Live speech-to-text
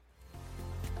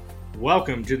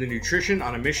Welcome to the Nutrition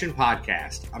on a Mission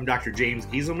podcast. I'm Dr. James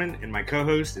Gieselman, and my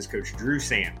co-host is Coach Drew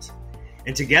Sams.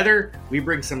 And together, we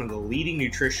bring some of the leading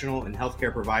nutritional and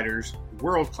healthcare providers,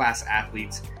 world-class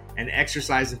athletes, and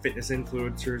exercise and fitness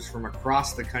influencers from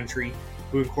across the country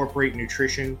who incorporate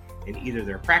nutrition in either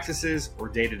their practices or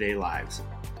day-to-day lives.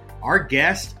 Our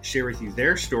guests share with you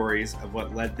their stories of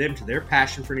what led them to their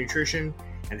passion for nutrition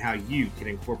and how you can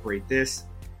incorporate this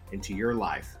into your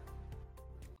life.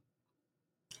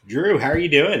 Drew, how are you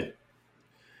doing?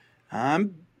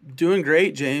 I'm doing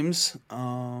great, James.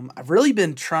 I've really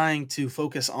been trying to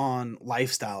focus on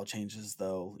lifestyle changes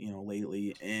though,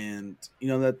 lately. And,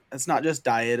 that's not just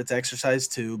diet, it's exercise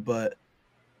too, but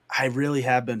I really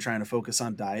have been trying to focus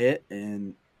on diet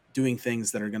and doing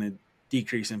things that are going to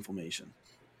decrease inflammation.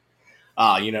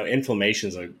 Inflammation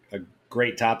is a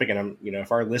great topic. And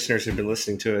if our listeners have been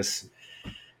listening to us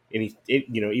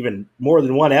even more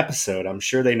than one episode, I'm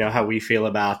sure they know how we feel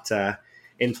about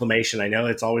inflammation. I know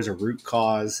it's always a root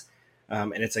cause,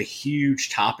 and it's a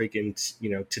huge topic in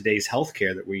today's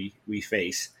healthcare that we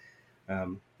face. But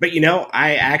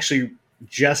I actually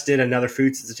just did another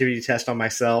food sensitivity test on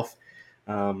myself.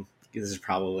 This is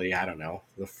probably,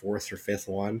 the fourth or fifth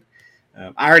one.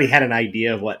 I already had an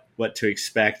idea of what to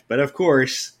expect, but of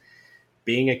course,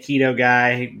 being a keto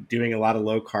guy, doing a lot of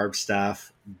low carb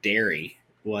stuff, dairy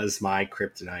was my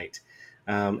kryptonite.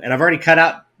 And I've already cut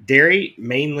out dairy,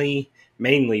 mainly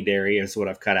dairy is what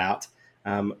I've cut out.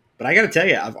 But I got to tell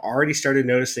you, I've already started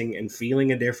noticing and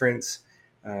feeling a difference.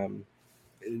 And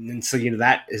so,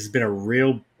 that has been a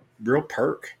real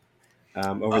perk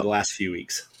over the last few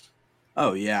weeks.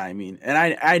 Oh yeah. And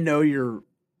I know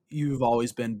you've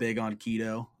always been big on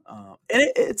keto. And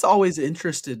it's always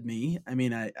interested me.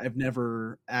 I've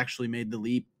never actually made the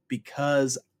leap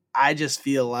because I just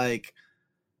feel like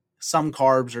some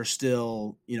carbs are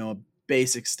still, a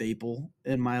basic staple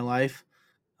in my life.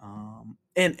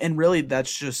 And really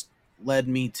that's just led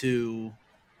me to,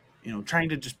 trying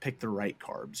to just pick the right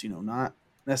carbs, not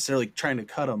necessarily trying to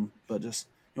cut them, but just,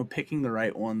 picking the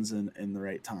right ones in the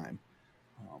right time.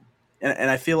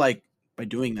 And I feel like by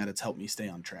doing that, it's helped me stay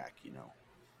on track,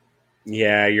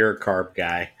 Yeah, you're a carb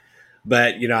guy.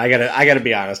 But, I gotta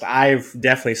be honest. I've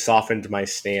definitely softened my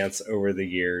stance over the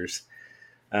years.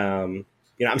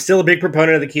 I'm still a big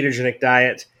proponent of the ketogenic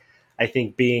diet. I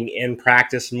think being in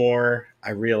practice more,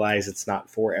 I realize it's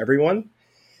not for everyone.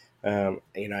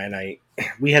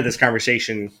 We had this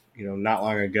conversation, not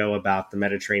long ago about the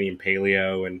Mediterranean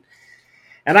paleo, and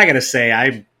I gotta say,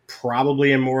 I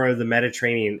probably am more of the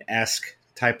Mediterranean-esque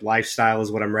type lifestyle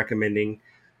is what I'm recommending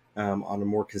on a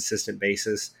more consistent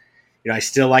basis. I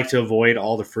still like to avoid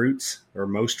all the fruits or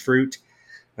most fruit,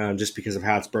 just because of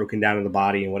how it's broken down in the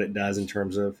body and what it does in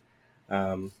terms of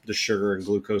the sugar and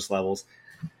glucose levels.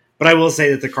 But I will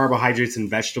say that the carbohydrates and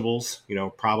vegetables,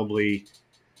 probably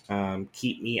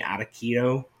keep me out of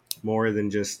keto more than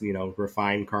just,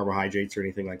 refined carbohydrates or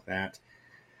anything like that.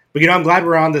 But, I'm glad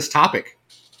we're on this topic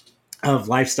of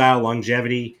lifestyle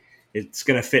longevity. It's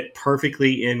going to fit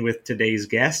perfectly in with today's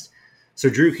guest. So,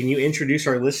 Drew, can you introduce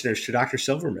our listeners to Dr.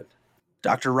 Silverman?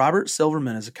 Dr. Robert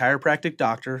Silverman is a chiropractic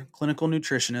doctor, clinical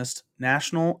nutritionist,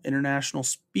 national, international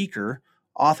speaker,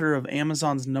 author of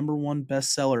Amazon's #1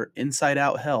 bestseller, Inside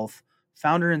Out Health,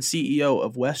 founder and CEO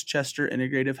of Westchester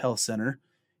Integrative Health Center.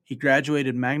 He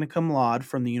graduated magna cum laude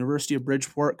from the University of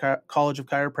Bridgeport College of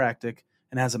Chiropractic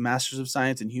and has a Master's of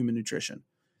Science in Human Nutrition.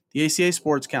 The ACA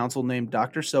Sports Council named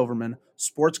Dr. Silverman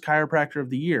Sports Chiropractor of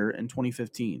the Year in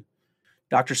 2015.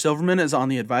 Dr. Silverman is on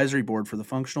the advisory board for the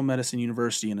Functional Medicine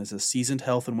University and is a seasoned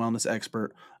health and wellness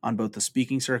expert on both the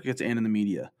speaking circuits and in the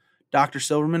media. Dr.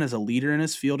 Silverman is a leader in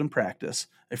his field and practice,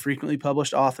 a frequently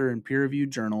published author in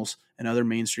peer-reviewed journals and other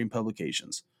mainstream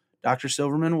publications. Dr.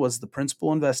 Silverman was the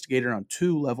principal investigator on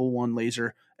 2 Level 1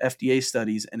 laser FDA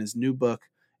studies, and his new book,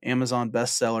 Amazon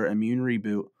bestseller Immune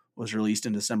Reboot, was released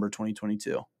in December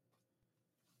 2022.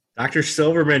 Dr.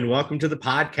 Silverman, welcome to the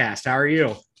podcast. How are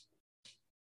you?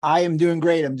 I am doing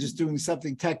great. I'm just doing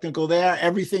something technical there.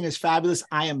 Everything is fabulous.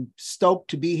 I am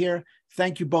stoked to be here.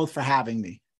 Thank you both for having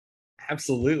me.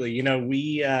 Absolutely.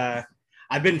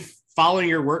 I've been following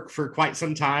your work for quite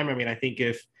some time. I think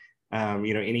if,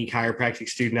 any chiropractic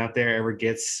student out there ever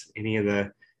gets any of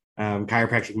the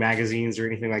chiropractic magazines or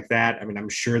anything like that, I'm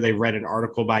sure they've read an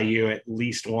article by you at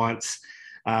least once.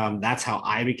 That's how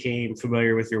I became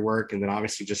familiar with your work. And then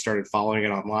obviously just started following it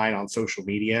online on social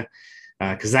media.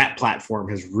 Because that platform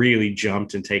has really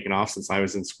jumped and taken off since I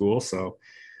was in school. So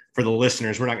for the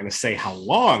listeners, we're not going to say how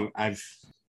long I've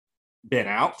been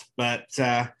out, but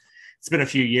it's been a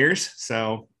few years.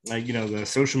 So, the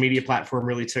social media platform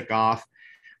really took off.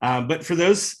 But for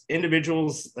those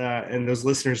individuals and those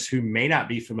listeners who may not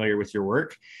be familiar with your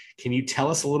work, can you tell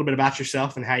us a little bit about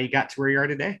yourself and how you got to where you are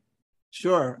today?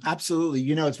 Sure, absolutely.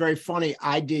 It's very funny.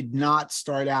 I did not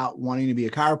start out wanting to be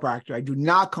a chiropractor. I do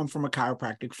not come from a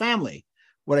chiropractic family.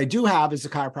 What I do have is a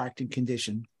chiropractic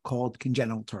condition called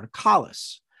congenital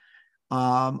torticollis.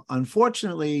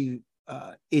 Unfortunately,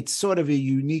 it's sort of a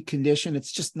unique condition.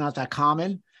 It's just not that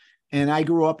common. And I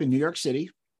grew up in New York City,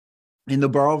 in the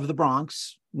borough of the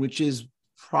Bronx, which is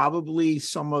probably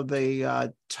some of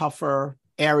the tougher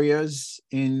areas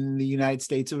in the United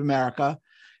States of America.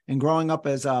 And growing up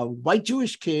as a white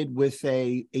Jewish kid with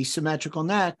a asymmetrical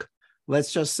neck,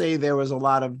 let's just say there was a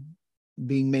lot of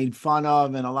being made fun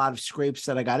of and a lot of scrapes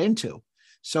that I got into.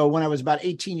 So when I was about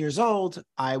 18 years old,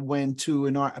 I went to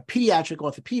a pediatric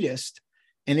orthopedist.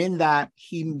 And in that,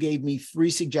 he gave me 3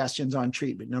 suggestions on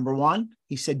treatment. Number 1,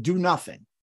 he said, do nothing,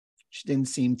 which didn't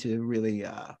seem to really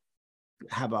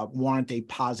warrant a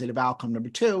positive outcome. Number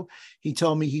 2, he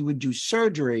told me he would do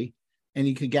surgery and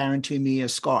he could guarantee me a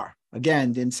scar.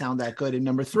 Again, didn't sound that good. And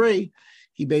number 3,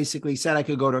 he basically said I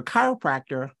could go to a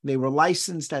chiropractor. They were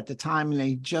licensed at the time and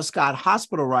they just got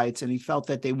hospital rights, and he felt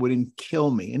that they wouldn't kill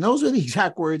me. And those were the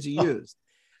exact words he used.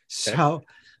 Okay. So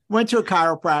went to a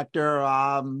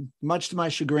chiropractor, much to my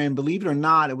chagrin. Believe it or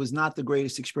not, it was not the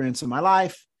greatest experience of my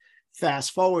life.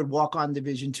 Fast forward, walk on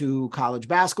Division II college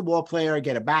basketball player,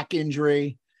 get a back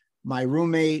injury. My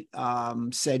roommate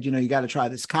said, you got to try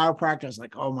this chiropractor. I was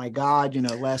like, oh my God,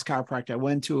 last chiropractor I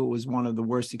went to, it was one of the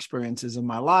worst experiences of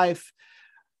my life.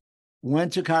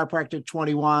 Went to chiropractic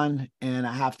 21, and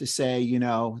I have to say,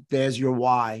 there's your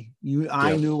why.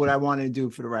 I knew what I wanted to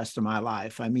do for the rest of my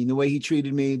life. I mean, the way he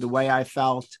treated me, the way I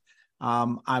felt.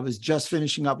 I was just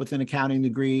finishing up with an accounting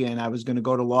degree, and I was going to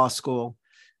go to law school.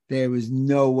 There was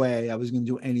no way I was going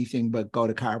to do anything but go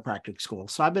to chiropractic school.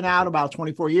 So I've been out about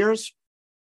 24 years.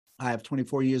 I have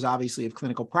 24 years, obviously, of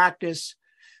clinical practice.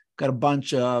 Got a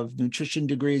bunch of nutrition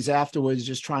degrees afterwards,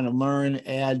 just trying to learn,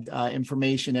 add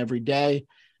information every day.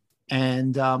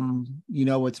 And,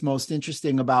 what's most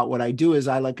interesting about what I do is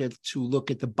I like to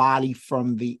look at the body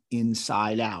from the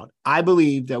inside out. I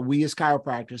believe that we as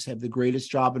chiropractors have the greatest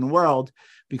job in the world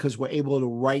because we're able to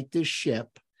right this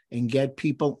ship and get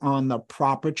people on the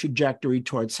proper trajectory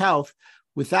towards health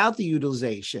without the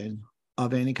utilization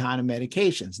of any kind of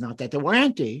medications. Not that they were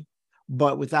anti,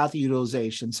 but without the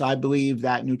utilization. So I believe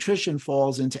that nutrition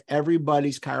falls into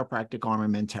everybody's chiropractic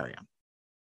armamentarium.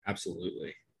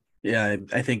 Absolutely. Yeah,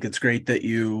 I think it's great that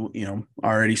you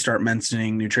already start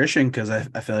mentioning nutrition, because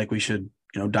I feel like we should,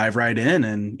 dive right in.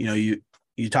 And,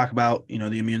 you talk about,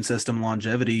 the immune system,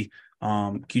 longevity.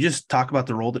 Can you just talk about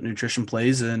the role that nutrition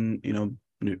plays in,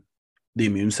 the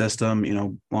immune system,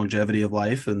 longevity of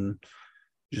life, and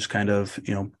just kind of,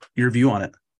 your view on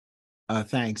it?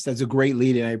 Thanks. That's a great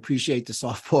lead, and I appreciate the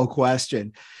softball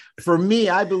question. For me,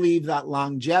 I believe that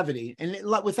longevity, and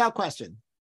without question,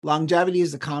 longevity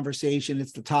is the conversation.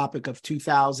 It's the topic of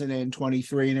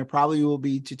 2023, and it probably will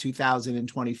be to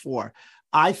 2024.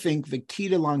 I think the key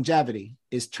to longevity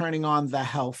is turning on the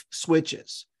health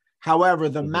switches. However,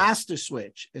 the master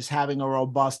switch is having a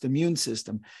robust immune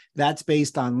system that's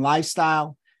based on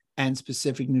lifestyle and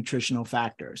specific nutritional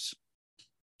factors.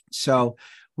 So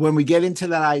when we get into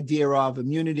that idea of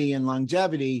immunity and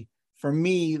longevity, for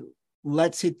me,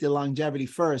 let's hit the longevity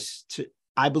first.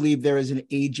 I believe there is an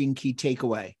aging key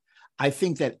takeaway. I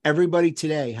think that everybody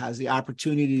today has the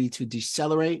opportunity to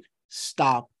decelerate,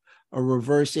 stop, or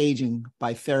reverse aging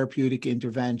by therapeutic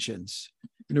interventions.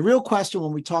 And the real question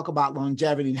when we talk about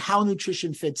longevity and how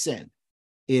nutrition fits in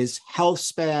is health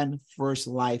span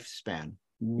versus lifespan.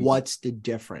 What's the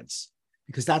difference?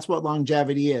 Because that's what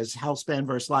longevity is, health span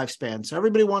versus lifespan. So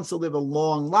everybody wants to live a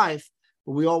long life,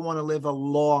 but we all want to live a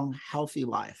long, healthy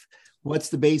life. What's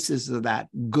the basis of that?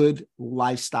 Good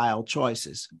lifestyle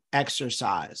choices,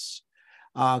 exercise,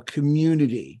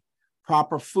 community,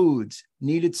 proper foods,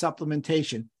 needed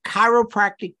supplementation,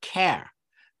 chiropractic care.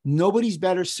 Nobody's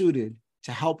better suited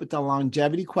to help with the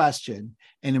longevity question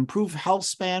and improve health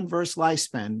span versus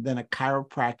lifespan than a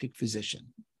chiropractic physician.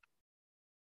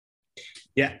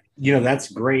 Yeah,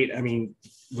 that's great. I mean,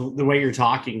 the way you're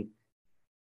talking,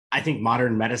 I think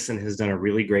modern medicine has done a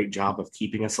really great job of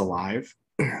keeping us alive.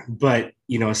 But,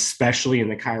 especially in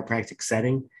the chiropractic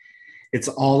setting, it's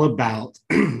all about,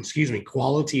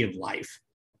 quality of life,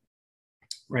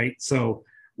 right? So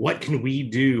what can we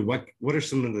do? What are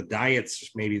some of the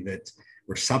diets maybe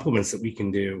or supplements that we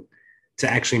can do to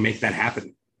actually make that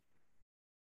happen?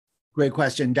 Great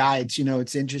question. Diets,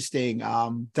 it's interesting.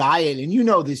 Diet, and you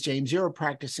know this, James, you're a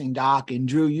practicing doc, and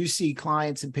Drew, you see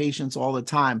clients and patients all the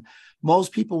time.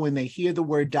 Most people, when they hear the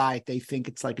word diet, they think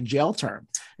it's like a jail term.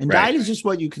 And Right. diet is just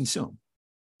what you consume.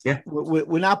 Yeah.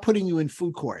 We're not putting you in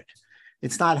food court.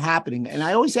 It's not happening. And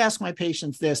I always ask my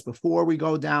patients this before we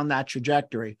go down that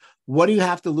trajectory: what do you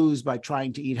have to lose by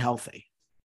trying to eat healthy?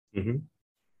 Mm-hmm.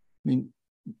 I mean,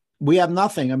 we have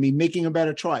nothing. I mean, making a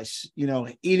better choice,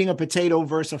 eating a potato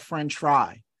versus a French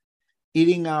fry,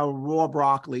 eating a raw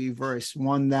broccoli versus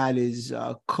one that is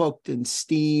cooked and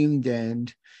steamed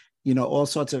and, all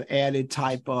sorts of added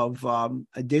type of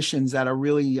additions that are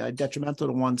really detrimental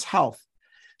to one's health.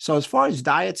 So as far as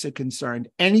diets are concerned,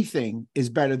 anything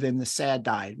is better than the SAD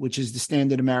diet, which is the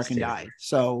standard American diet.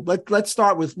 So let's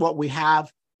start with what we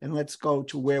have, and let's go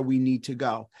to where we need to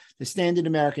go. The standard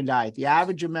American diet. The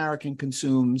average American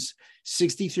consumes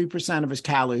 63% of his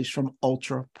calories from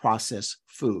ultra-processed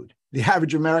food. The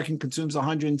average American consumes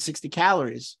 160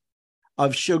 calories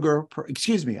of sugar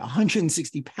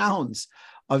 160 pounds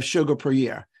of sugar per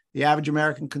year. The average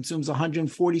American consumes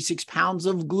 146 pounds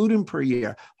of gluten per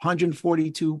year,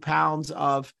 142 pounds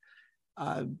of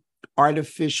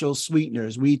artificial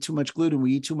sweeteners. We eat too much gluten.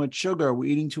 We eat too much sugar. We're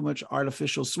eating too much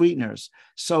artificial sweeteners.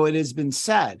 So it has been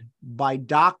said by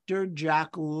Dr.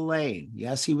 Jack LaLanne,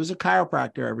 yes, he was a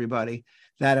chiropractor, everybody,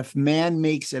 that if man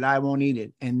makes it, I won't eat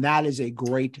it. And that is a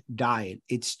great diet.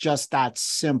 It's just that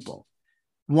simple.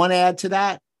 Want to add to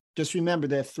that? Just remember,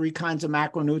 there are three kinds of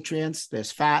macronutrients.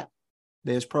 There's fat,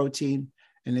 there's protein,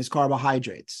 and there's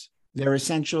carbohydrates. There are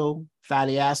essential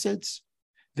fatty acids.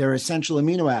 There are essential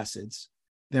amino acids.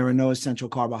 There are no essential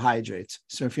carbohydrates.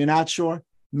 So if you're not sure,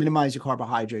 minimize your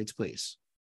carbohydrates, please.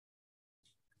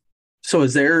 So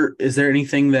is there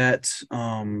anything that,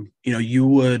 you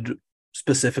would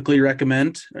specifically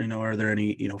recommend? Are there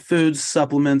any, foods,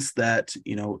 supplements that,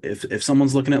 if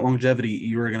someone's looking at longevity,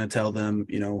 you are going to tell them,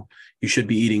 you should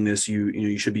be eating this,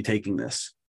 you should be taking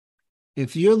this?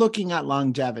 If you're looking at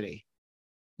longevity,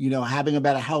 having a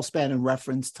better health span in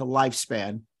reference to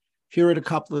lifespan, here are a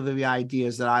couple of the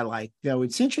ideas that I like.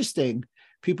 It's interesting.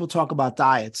 People talk about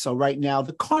diets. So right now,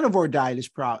 the carnivore diet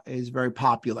is very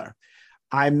popular.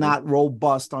 I'm not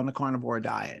robust on the carnivore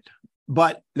diet,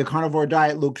 but the carnivore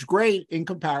diet looks great in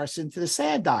comparison to the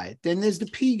SAD diet. Then there's the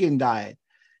vegan diet.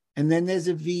 And then there's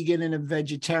a vegan and a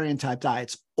vegetarian type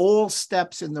diets, all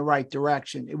steps in the right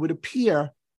direction. It would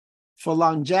appear for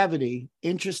longevity,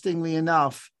 interestingly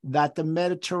enough, that the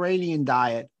Mediterranean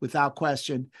diet, without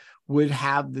question, would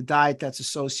have the diet that's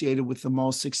associated with the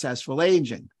most successful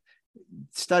aging.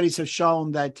 Studies have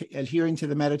shown that adhering to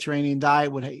the Mediterranean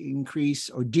diet would increase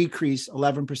or decrease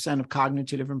 11% of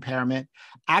cognitive impairment,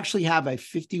 actually have a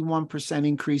 51%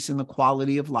 increase in the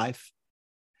quality of life.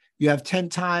 You have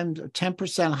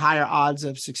 10% higher odds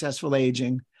of successful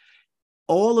aging.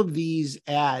 All of these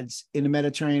ads in the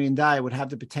Mediterranean diet would have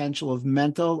the potential of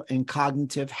mental and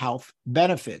cognitive health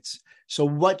benefits. So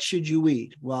what should you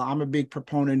eat? Well, I'm a big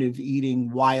proponent of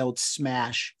eating wild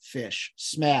smash fish,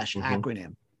 SMASH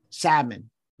acronym, salmon,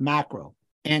 mackerel,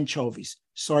 anchovies,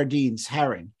 sardines,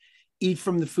 herring. Eat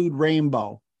from the food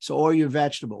rainbow, so all your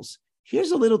vegetables.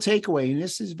 Here's a little takeaway, and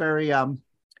this is very,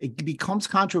 it becomes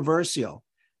controversial.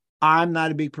 I'm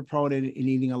not a big proponent in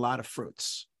eating a lot of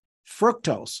fruits.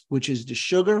 Fructose, which is the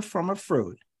sugar from a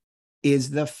fruit, is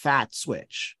the fat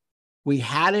switch. We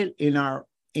had it in our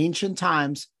ancient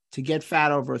times to get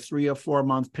fat over a 3 or 4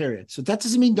 month period. So that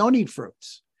doesn't mean don't eat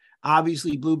fruits.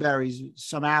 Obviously, blueberries,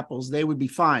 some apples, they would be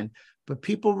fine. But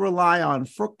people rely on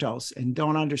fructose and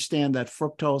don't understand that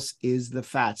fructose is the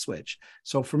fat switch.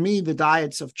 So for me, the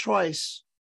diets of choice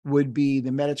would be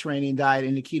the Mediterranean diet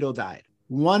and the keto diet.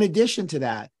 One addition to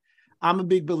that, I'm a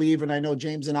big believer, and I know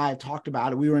James and I have talked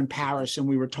about it. We were in Paris and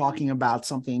we were talking about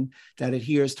something that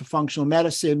adheres to functional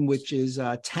medicine, which is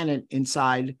a tenet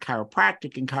inside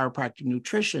chiropractic and chiropractic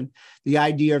nutrition, the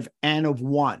idea of N of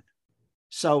 1.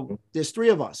 So there's 3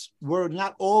 of us. We're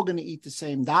not all going to eat the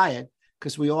same diet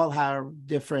because we all have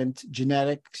different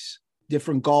genetics,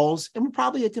 different goals, and we're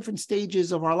probably at different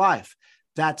stages of our life.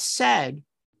 That said,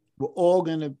 we're all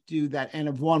going to do that N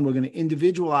of 1. We're going to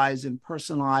individualize and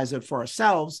personalize it for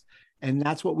ourselves. And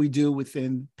that's what we do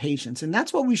within patients. And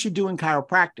that's what we should do in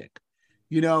chiropractic.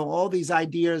 All these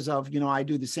ideas of, I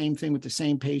do the same thing with the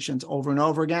same patients over and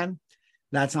over again.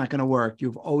 That's not going to work.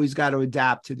 You've always got to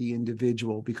adapt to the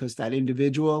individual because that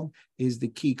individual is the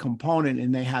key component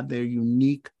and they have their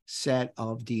unique set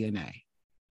of DNA.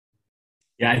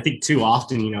 Yeah, I think too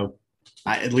often,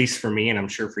 at least for me, and I'm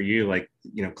sure for you,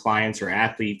 clients or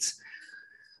athletes,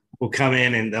 will come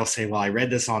in and they'll say, well, I read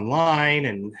this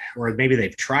online, or maybe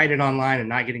they've tried it online and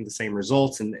not getting the same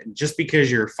results. And just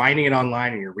because you're finding it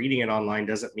online and you're reading it online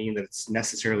doesn't mean that it's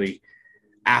necessarily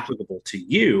applicable to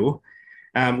you.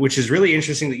 Which is really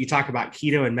interesting that you talk about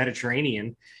keto and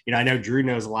Mediterranean. I know Drew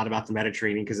knows a lot about the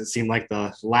Mediterranean because it seemed like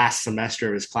the last semester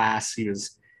of his class, he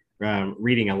was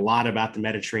reading a lot about the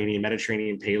Mediterranean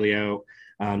paleo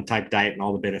type diet and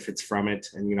all the benefits from it.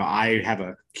 And, I have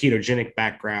a ketogenic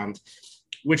background,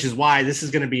 which is why this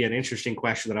is going to be an interesting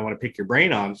question that I want to pick your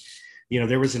brain on.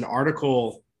 There was an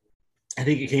article, I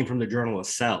think it came from the journal of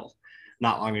Cell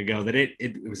not long ago, that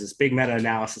it was this big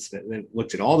meta-analysis that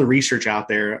looked at all the research out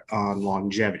there on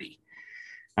longevity.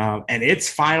 And its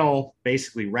final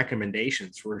basically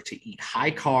recommendations were to eat high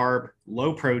carb,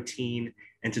 low protein,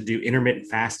 and to do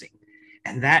intermittent fasting.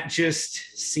 And that just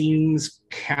seems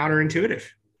counterintuitive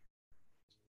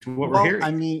to what we're hearing.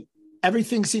 I mean,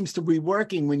 everything seems to be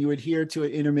working when you adhere to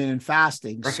intermittent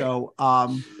fasting. Right. So I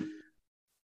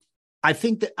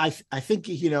think that I think,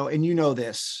 and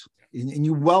this, and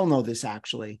you well know this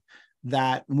actually,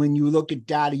 that when you look at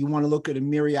data, you want to look at a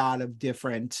myriad of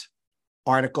different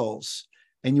articles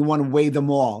and you want to weigh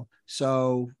them all.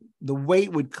 So the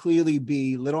weight would clearly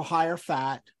be a little higher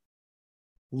fat,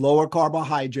 lower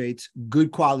carbohydrates,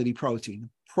 good quality protein.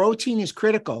 Protein is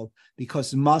critical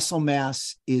because muscle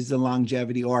mass is the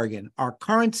longevity organ. Our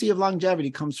currency of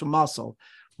longevity comes from muscle.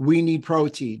 We need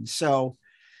protein. So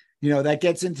that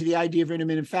gets into the idea of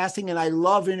intermittent fasting. And I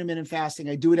love intermittent fasting.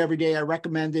 I do it every day. I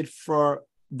recommend it for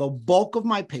the bulk of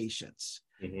my patients.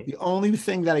 Mm-hmm. The only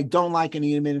thing that I don't like in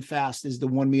the intermittent fast is the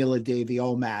 1 meal a day, the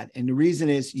OMAD. And the reason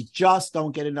is you just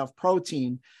don't get enough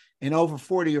protein. And over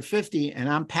 40 or 50, and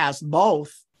I'm past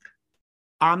both,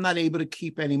 I'm not able to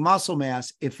keep any muscle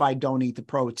mass if I don't eat the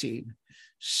protein.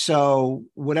 So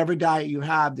whatever diet you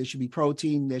have, there should be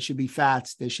protein, there should be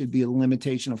fats, there should be a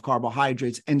limitation of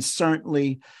carbohydrates, and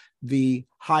certainly the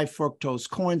high fructose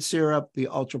corn syrup, the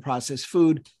ultra processed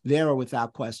food, they are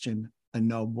without question a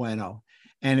no bueno.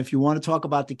 And if you want to talk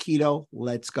about the keto,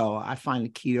 let's go. I find the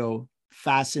keto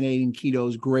fascinating. Keto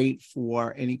is great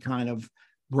for any kind of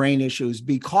brain issues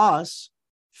because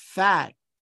fat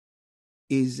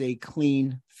is a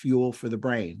clean fuel for the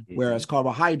brain, whereas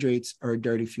carbohydrates are a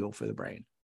dirty fuel for the brain.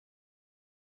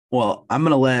 Well, I'm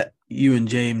going to let you and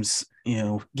James,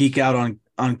 geek out on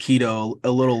keto a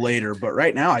little later, but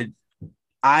right now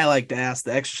I like to ask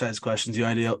the exercise questions.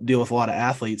 I deal with a lot of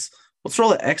athletes. What's the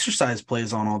role that exercise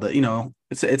plays on all that?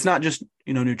 It's not just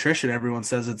nutrition. Everyone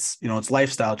says it's it's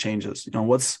lifestyle changes.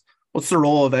 What's the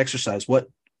role of exercise? What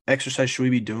exercise should we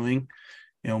be doing?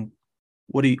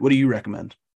 What do you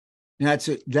recommend?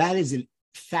 That is a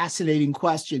fascinating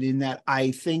question, in that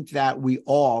I think that we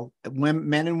all,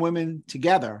 men and women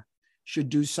together, should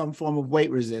do some form of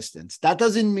weight resistance. That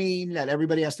doesn't mean that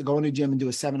everybody has to go in the gym and do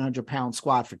a 700-pound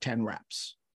squat for 10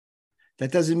 reps.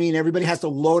 That doesn't mean everybody has to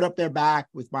load up their back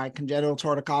with my congenital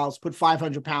torticollis, put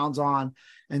 500 pounds on,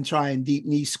 and try and deep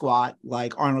knee squat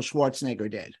like Arnold Schwarzenegger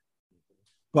did.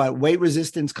 But weight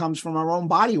resistance comes from our own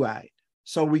body weight,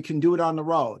 so we can do it on the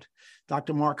road.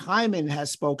 Dr. Mark Hyman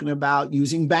has spoken about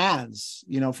using bands,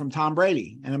 from Tom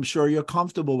Brady, and I'm sure you're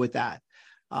comfortable with that.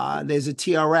 There's a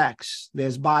TRX,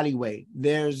 there's body weight,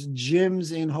 there's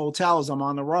gyms in hotels. I'm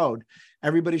on the road.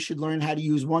 Everybody should learn how to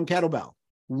use one kettlebell,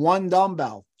 one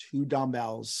dumbbell, 2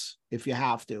 dumbbells if you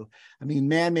have to. I mean,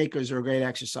 man makers are a great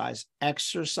exercise.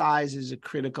 Exercise is a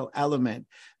critical element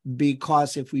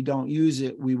because if we don't use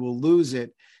it, we will lose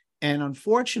it. And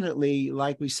unfortunately,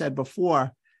 like we said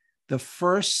before, the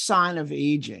first sign of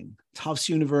aging, Tufts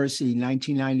University,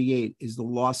 1998, is the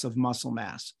loss of muscle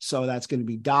mass. So that's going to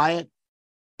be diet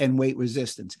and weight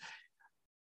resistance.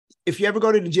 If you ever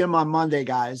go to the gym on Monday,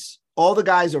 guys, all the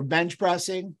guys are bench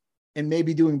pressing and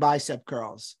maybe doing bicep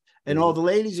curls. And all the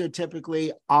ladies are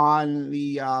typically on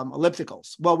the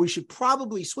ellipticals. Well, we should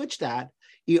probably switch that,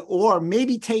 or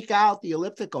maybe take out the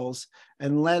ellipticals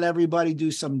and let everybody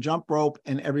do some jump rope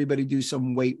and everybody do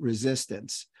some weight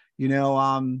resistance.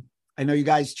 I know you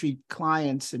guys treat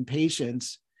clients and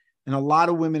patients, and a lot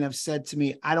of women have said to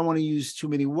me, I don't want to use too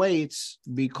many weights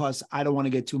because I don't want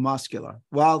to get too muscular.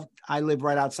 Well, I live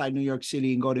right outside New York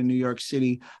City and go to New York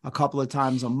City a couple of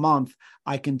times a month.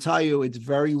 I can tell you it's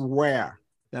very rare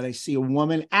that I see a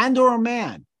woman and or a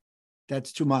man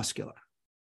that's too muscular.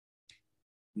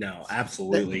 No,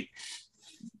 absolutely.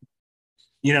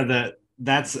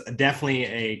 That's definitely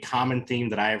a common theme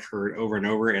that I've heard over and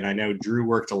over. And I know Drew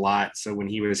worked a lot. So when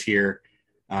he was here,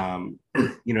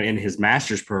 in his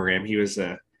master's program, he was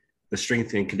the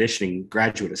strength and conditioning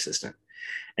graduate assistant,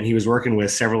 and he was working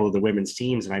with several of the women's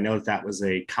teams. And I know that was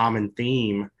a common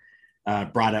theme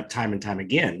brought up time and time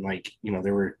again. Like,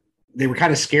 there were they were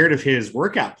kind of scared of his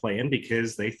workout plan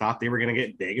because they thought they were going to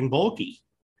get big and bulky.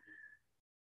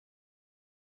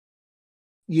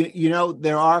 You know,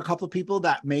 there are a couple of people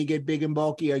that may get big and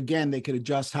bulky. Again, they could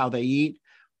adjust how they eat,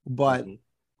 but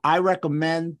I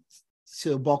recommend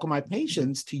to the bulk of my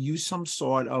patients to use some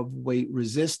sort of weight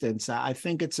resistance. I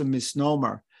think it's a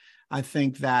misnomer. I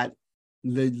think that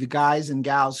the guys and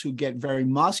gals who get very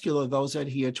muscular, those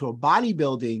adhere to a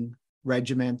bodybuilding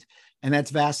regimen, and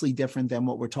that's vastly different than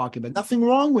what we're talking about. Nothing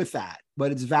wrong with that,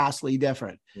 but it's vastly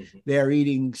different. They're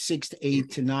eating 6 to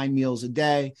 8 to 9 meals a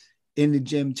day, in the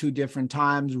gym 2 different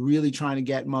times, really trying to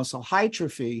get muscle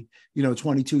hypertrophy,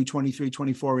 22, 23,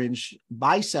 24-inch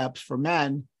biceps for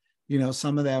men.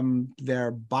 Some of them,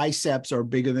 their biceps are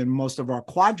bigger than most of our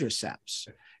quadriceps.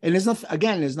 And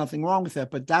there's nothing wrong with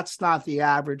that, but that's not the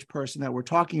average person that we're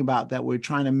talking about, that we're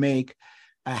trying to make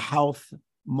a health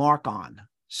mark on.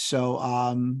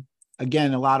 So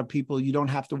again, a lot of people, you don't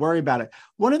have to worry about it.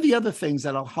 One of the other things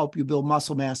that'll help you build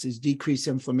muscle mass is decrease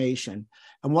inflammation.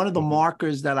 And one of the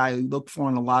markers that I look for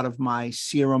in a lot of my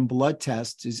serum blood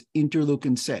tests is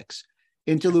interleukin-6.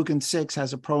 Interleukin-6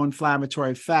 has a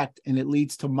pro-inflammatory effect, and it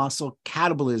leads to muscle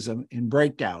catabolism and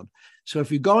breakdown. So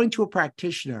if you're going to a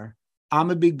practitioner,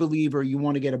 I'm a big believer you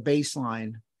want to get a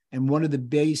baseline. And one of the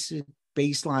basic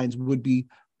baselines would be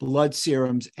blood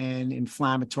serums and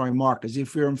inflammatory markers.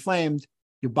 If you're inflamed,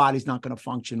 your body's not going to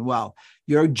function well.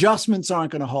 Your adjustments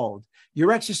aren't going to hold.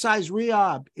 Your exercise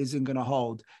rehab isn't going to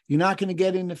hold. You're not going to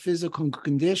get into physical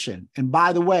condition. And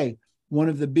by the way, one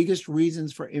of the biggest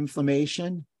reasons for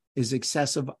inflammation is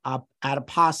excessive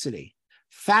adiposity.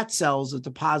 Fat cells are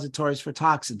depositories for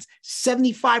toxins.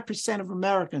 75% of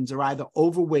Americans are either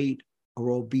overweight or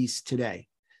obese today.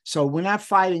 So we're not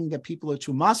fighting that people are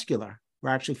too muscular. We're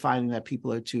actually finding that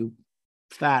people are too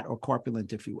fat or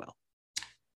corpulent, if you will.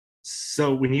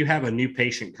 So when you have a new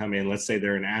patient come in, let's say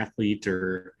they're an athlete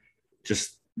or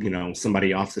just,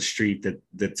 somebody off the street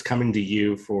that's coming to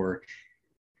you for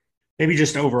maybe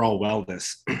just overall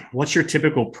wellness, what's your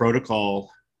typical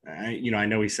protocol? I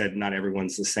know we said not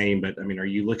everyone's the same, but are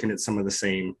you looking at some of the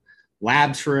same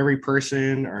labs for every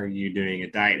person? Are you doing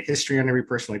a diet history on every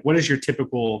person? Like, what does your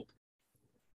typical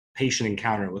patient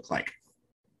encounter look like?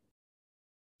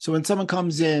 So when someone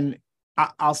comes in,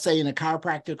 I'll say in a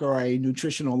chiropractic or a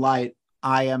nutritional light,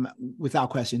 I am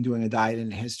without question doing a diet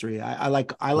and history. I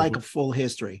like a full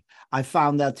history. I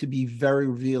found that to be very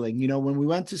revealing. When we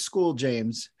went to school,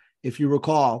 James, if you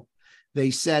recall, they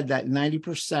said that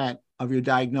 90% of your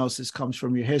diagnosis comes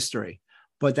from your history,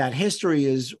 but that history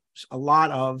is a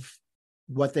lot of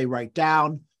what they write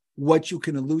down, what you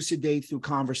can elucidate through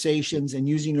conversations and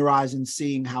using your eyes and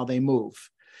seeing how they move.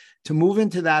 To move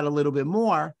into that a little bit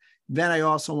more, then I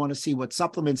also want to see what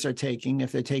supplements they're taking,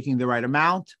 if they're taking the right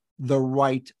amount, the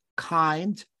right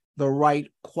kind, the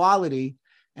right quality,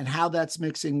 and how that's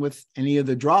mixing with any of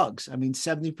the drugs.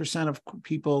 70% of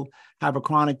people have a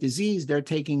chronic disease. They're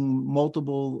taking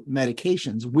multiple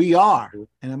medications. We are,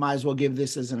 and I might as well give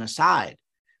this as an aside,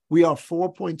 we are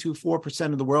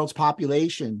 4.24% of the world's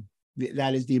population.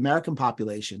 That is the American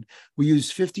population. We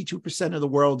use 52% of the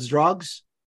world's drugs,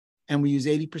 and we use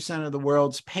 80% of the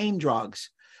world's pain drugs.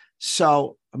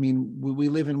 So, we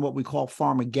live in what we call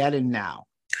Pharmageddon now.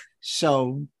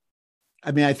 So,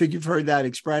 I think you've heard that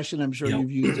expression. I'm sure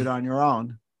you've used it on your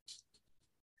own.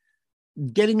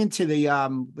 Getting into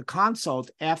the consult,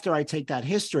 after I take that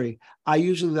history, I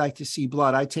usually like to see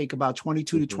blood. I take about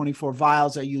 22 to 24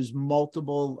 vials. I use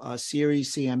multiple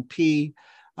series, CMP,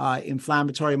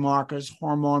 inflammatory markers,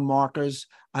 hormone markers.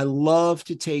 I love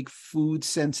to take food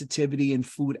sensitivity and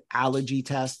food allergy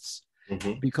tests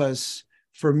because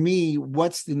for me,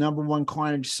 what's the number one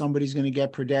carnage somebody's going to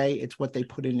get per day? It's what they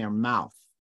put in their mouth.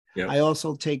 Yep. I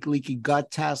also take leaky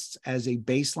gut tests as a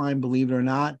baseline, believe it or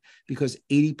not, because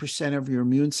 80% of your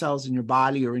immune cells in your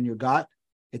body are in your gut.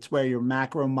 It's where your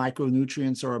macro and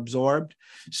micronutrients are absorbed.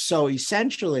 So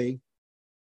essentially,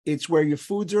 it's where your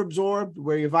foods are absorbed,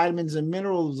 where your vitamins and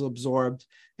minerals are absorbed.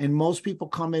 And most people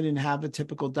come in and have a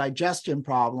typical digestion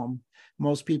problem.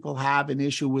 Most people have an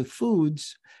issue with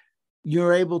foods.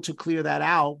 You're able to clear that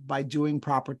out by doing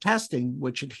proper testing,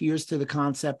 which adheres to the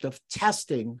concept of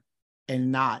testing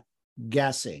and not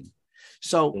guessing.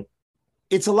 So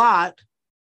it's a lot,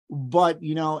 but,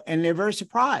 and they're very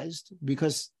surprised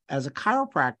because as a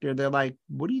chiropractor, they're like,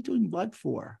 what are you doing blood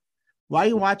for? Why are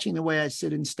you watching the way I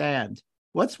sit and stand?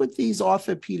 What's with these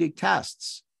orthopedic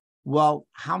tests? Well,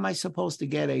 how am I supposed to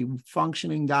get a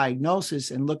functioning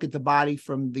diagnosis and look at the body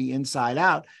from the inside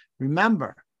out?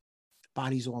 Remember, the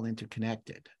body's all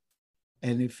interconnected.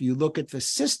 And if you look at the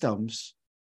systems,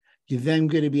 you're then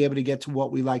going to be able to get to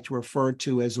what we like to refer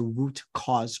to as a root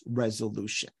cause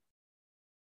resolution.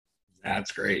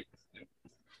 That's great.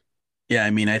 Yeah,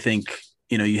 I mean, I think,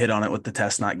 you hit on it with the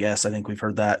test, not guess. I think we've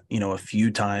heard that, a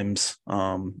few times,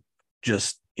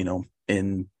 just,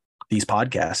 in these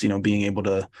podcasts, being able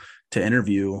to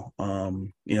interview,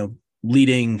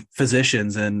 leading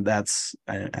physicians. And that's,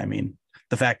 I mean,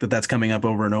 the fact that that's coming up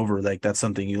over and over, like that's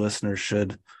something you listeners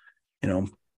should,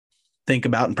 think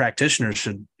about, and practitioners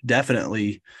should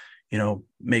definitely,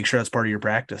 make sure that's part of your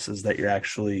practice, is that you're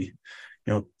actually,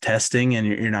 testing, and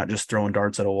you're not just throwing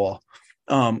darts at a wall.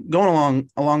 Going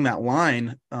along that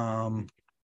line, when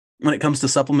it comes to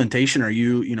supplementation, are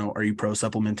you pro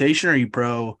supplementation? Are you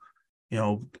pro,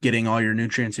 getting all your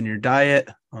nutrients in your diet?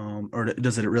 Or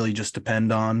does it really just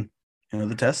depend on,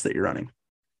 the tests that you're running?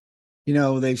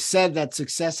 They've said that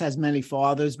success has many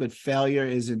fathers, but failure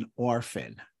is an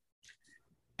orphan.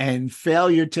 And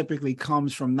failure typically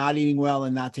comes from not eating well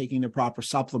and not taking the proper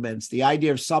supplements. The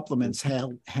idea of supplements,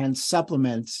 hence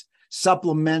supplements,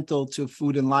 supplemental to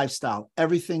food and lifestyle.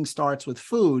 Everything starts with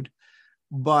food,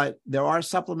 but there are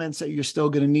supplements that you're still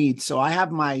going to need. So I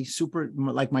have my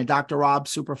my Dr. Rob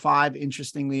Super 5,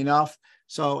 interestingly enough.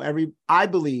 So I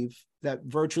believe that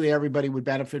virtually everybody would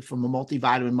benefit from a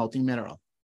multivitamin, multimineral,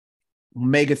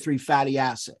 omega-3 fatty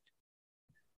acid,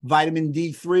 vitamin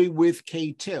D3 with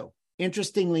K2.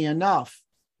 Interestingly enough,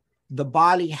 the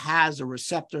body has a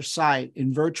receptor site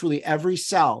in virtually every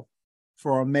cell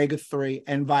for omega-3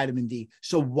 and vitamin D.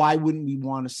 So why wouldn't we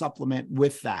want to supplement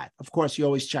with that? Of course, you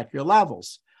always check your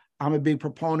levels. I'm a big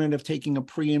proponent of taking a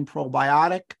pre and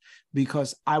probiotic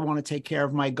because I want to take care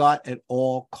of my gut at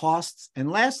all costs. And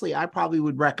lastly, I probably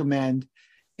would recommend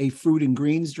a fruit and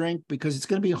greens drink, because it's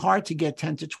going to be hard to get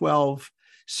 10 to 12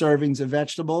 servings of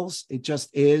vegetables. It just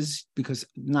is, because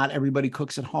not everybody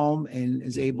cooks at home and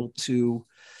is able to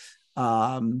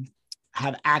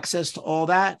have access to all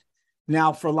that.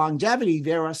 Now, for longevity,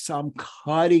 there are some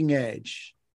cutting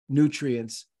edge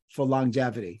nutrients for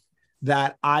longevity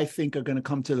that I think are going to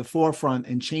come to the forefront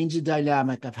and change the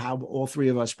dynamic of how all three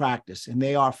of us practice. And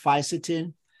they are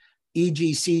fisetin,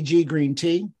 EGCG green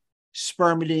tea,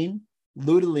 spermidine,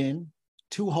 lutein,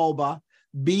 2-HOBA,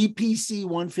 BPC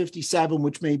 157,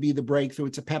 which may be the breakthrough.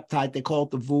 It's a peptide. They call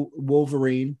it the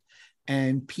Wolverine,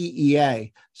 and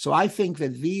PEA. So I think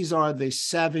that these are the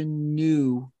 7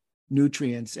 new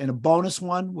nutrients. And a bonus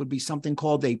one would be something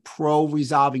called a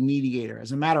pro-resolving mediator.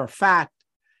 As a matter of fact,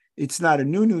 it's not a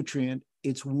new nutrient.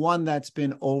 It's one that's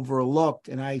been overlooked.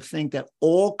 And I think that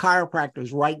all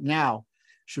chiropractors right now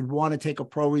should want to take a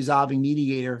pro-resolving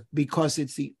mediator, because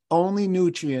it's the only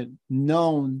nutrient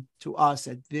known to us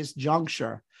at this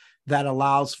juncture that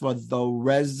allows for the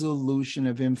resolution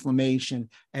of inflammation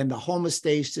and the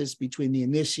homeostasis between the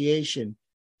initiation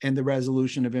and the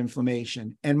resolution of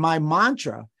inflammation. And my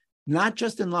mantra, not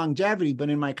just in longevity, but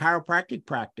in my chiropractic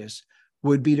practice,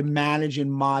 would be to manage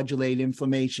and modulate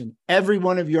inflammation. Every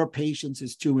one of your patients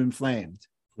is too inflamed.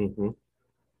 Mm-hmm.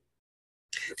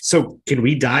 So can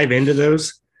we dive into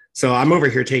those? So I'm over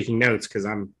here taking notes because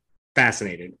I'm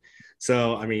fascinated.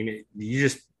 So, I mean, you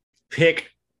just pick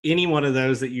any one of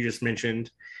those that you just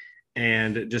mentioned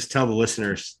and just tell the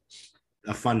listeners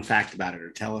a fun fact about it,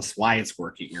 or tell us why it's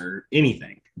working, or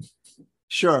anything.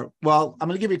 Sure. Well, I'm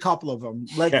going to give you a couple of them.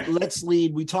 Let's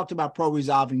lead. We talked about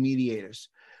pro-resolving mediators.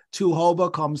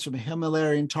 2-HOBA comes from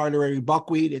Himalayan tartary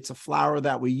buckwheat. It's a flour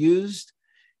that we used.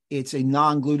 It's a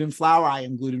non-gluten flour. I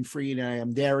am gluten-free and I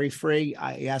am dairy-free.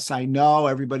 Yes, I know.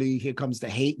 Everybody, here comes the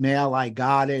hate mail. I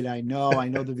got it. I know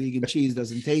the vegan cheese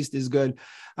doesn't taste as good.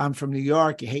 I'm from New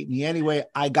York. You hate me anyway.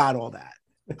 I got all that.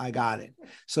 I got it.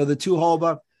 So the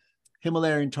 2-HOBA,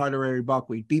 Himalayan tartary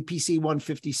buckwheat, BPC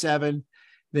 157.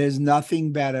 There's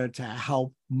nothing better to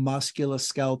help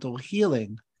musculoskeletal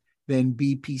healing than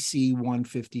BPC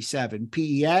 157.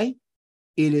 PEA,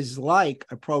 it is like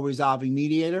a pro-resolving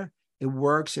mediator. It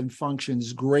works and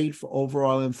functions great for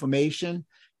overall inflammation,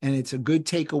 and it's a good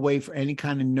takeaway for any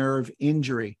kind of nerve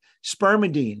injury.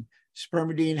 Spermidine.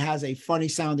 Spermidine has a funny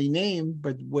sounding name,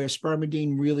 but where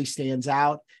spermidine really stands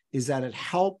out is that it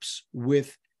helps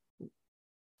with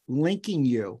linking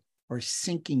you or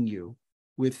syncing you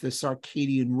with the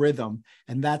circadian rhythm,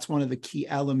 and that's one of the key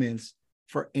elements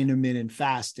for intermittent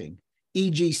fasting.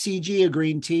 EGCG, a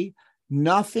green tea,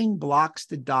 nothing blocks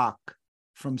the doc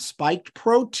from spiked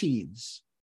proteins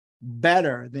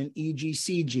better than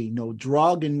EGCG. No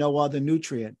drug and no other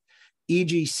nutrient.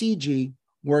 EGCG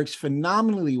works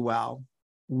phenomenally well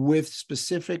with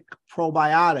specific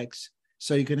probiotics,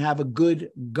 so you can have a good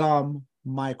gum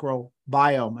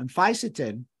microbiome. And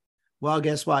fisetin, well,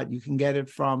 guess what? You can get it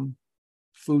from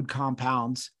food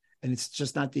compounds, and it's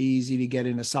just not that easy to get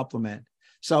in a supplement.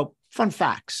 So, fun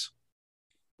facts.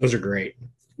 Those are great.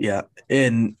 Yeah.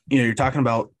 And, you're talking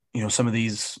about some of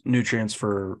these nutrients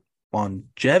for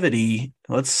longevity,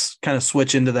 let's kind of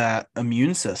switch into that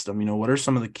immune system. What are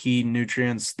some of the key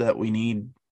nutrients that we need,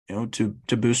 to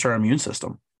boost our immune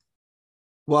system?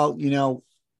 Well,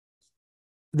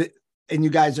 and you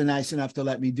guys are nice enough to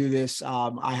let me do this.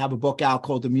 I have a book out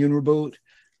called Immune Reboot.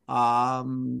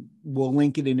 We'll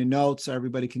link it in the notes so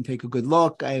everybody can take a good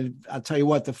look. I'll tell you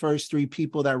what, the first 3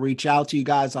 people that reach out to you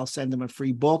guys, I'll send them a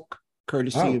free book,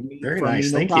 courtesy of me. Very from nice.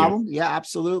 me, no Thank problem. you. Yeah,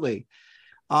 absolutely.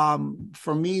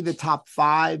 For me, the top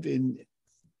 5 in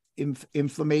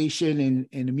inflammation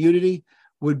and immunity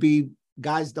would be,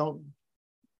 guys,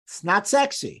 it's not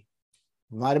sexy.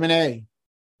 Vitamin A,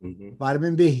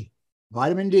 vitamin B,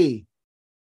 vitamin D,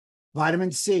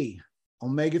 vitamin C,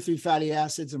 omega-3 fatty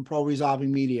acids, and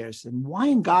pro-resolving mediators. And why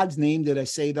in God's name did I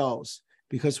say those?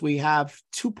 Because we have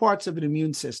 2 parts of an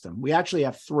immune system. We actually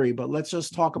have 3, but let's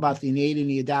just talk about the innate and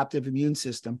the adaptive immune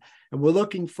system. And we're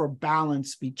looking for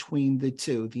balance between the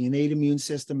 2. The innate immune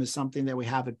system is something that we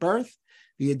have at birth.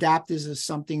 The adaptive is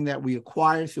something that we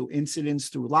acquire through incidents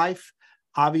through life.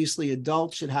 Obviously,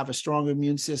 adults should have a stronger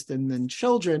immune system than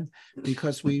children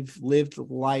because we've lived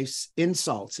life's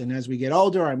insults. And as we get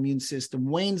older, our immune system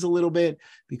wanes a little bit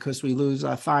because we lose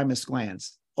our thymus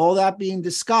glands. All that being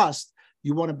discussed,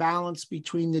 you want to balance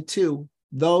between the 2.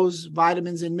 Those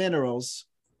vitamins and minerals,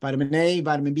 vitamin A,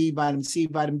 vitamin B, vitamin C,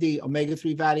 vitamin D,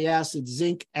 omega-3 fatty acids,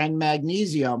 zinc, and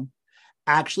magnesium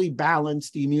actually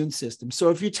balance the immune system. So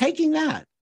if you're taking that,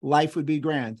 life would be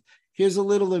grand. Here's a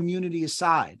little immunity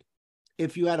aside.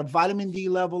 If you had a vitamin D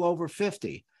level over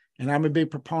 50, and I'm a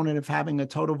big proponent of having a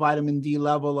total vitamin D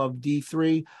level of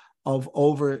D3 of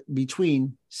over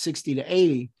between 60 to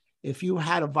 80, if you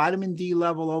had a vitamin D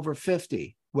level over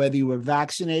 50, whether you were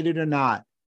vaccinated or not,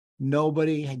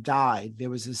 nobody had died. There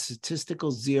was a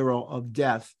statistical 0 of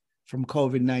death from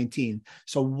COVID-19.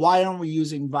 So why aren't we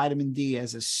using vitamin D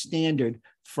as a standard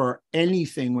for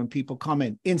anything when people come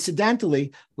in?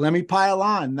 Incidentally, let me pile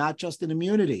on, not just in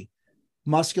immunity.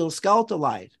 Musculoskeletal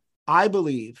light. I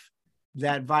believe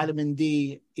that vitamin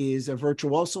D is a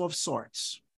virtuoso of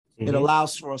sorts. It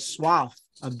allows for a swath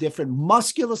of different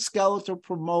musculoskeletal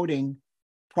promoting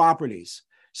properties.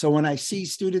 So when I see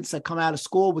students that come out of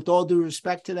school, with all due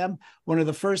respect to them, one of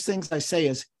the first things I say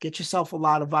is get yourself a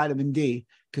lot of vitamin D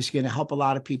because you're going to help a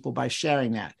lot of people by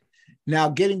sharing that. Now,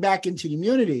 getting back into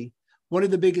immunity, one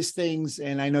of the biggest things,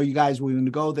 and I know you guys were going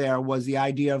to go there, was the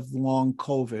idea of long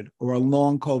COVID or a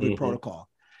long COVID protocol.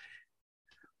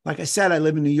 Like I said, I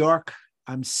live in New York.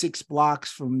 I'm 6 blocks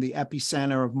from the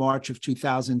epicenter of March of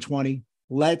 2020.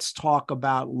 Let's talk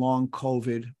about long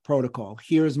COVID protocol.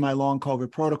 Here's my long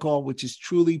COVID protocol, which is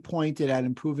truly pointed at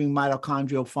improving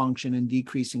mitochondrial function and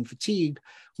decreasing fatigue,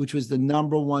 which was the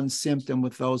number 1 symptom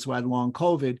with those who had long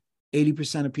COVID.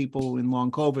 80% of people in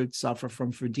long COVID suffer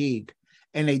from fatigue.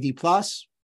 NAD+,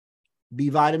 B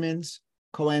vitamins,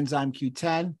 coenzyme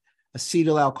Q10,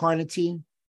 acetyl L-carnitine,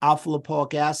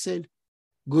 alpha-lipoic acid,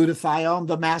 glutathione,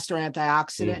 the master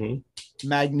antioxidant,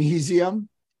 magnesium,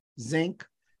 zinc,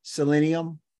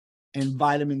 selenium, and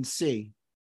vitamin C.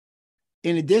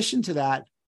 In addition to that,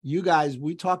 you guys,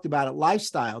 we talked about it,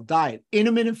 lifestyle, diet,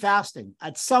 intermittent fasting.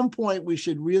 At some point, we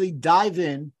should really dive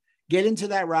in, get into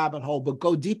that rabbit hole, but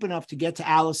go deep enough to get to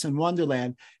Alice in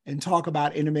Wonderland and talk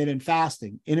about intermittent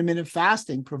fasting. Intermittent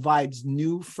fasting provides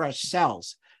new, fresh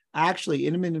cells. Actually,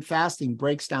 intermittent fasting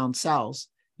breaks down cells.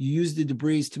 You use the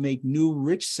debris to make new,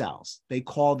 rich cells. They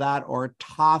call that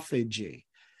autophagy.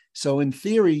 So in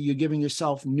theory, you're giving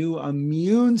yourself new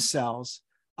immune cells,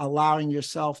 allowing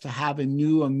yourself to have a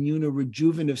new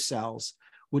immunorejuvenative cells,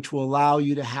 which will allow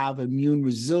you to have immune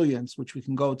resilience, which we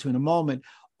can go to in a moment,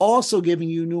 also giving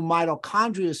you new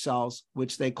mitochondria cells,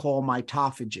 which they call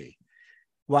mitophagy.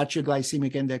 Watch your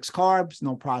glycemic index carbs,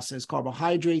 no processed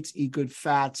carbohydrates, eat good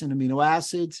fats and amino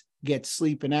acids, get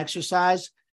sleep and exercise.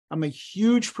 I'm a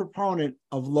huge proponent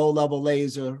of low-level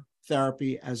laser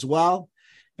therapy as well.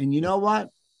 And you know what?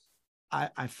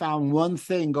 I found one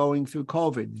thing going through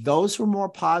COVID. Those who are more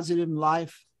positive in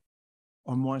life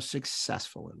are more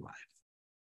successful in life.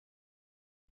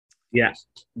 Yeah,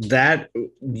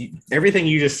 everything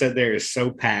you just said there is so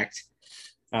packed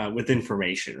with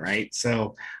information, right?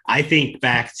 So I think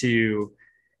back to,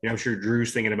 I'm sure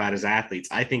Drew's thinking about his athletes.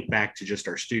 I think back to just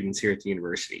our students here at the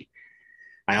university.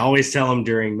 I always tell them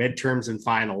during midterms and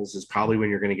finals is probably when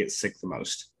you're going to get sick the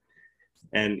most.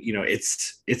 And,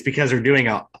 it's because they're doing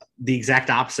the exact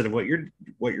opposite of what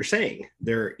you're saying.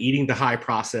 They're eating the high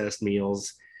processed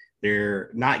meals. They're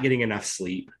not getting enough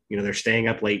sleep. They're staying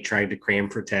up late trying to cram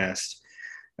for tests.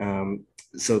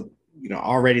 So,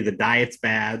 already the diet's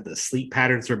bad. The sleep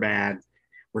patterns are bad.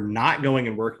 We're not going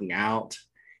and working out.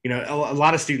 a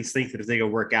lot of students think that if they go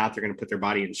work out, they're going to put their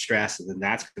body in stress and then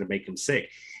that's going to make them sick.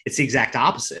 It's the exact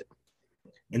opposite.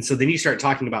 And so then you start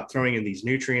talking about throwing in these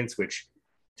nutrients, which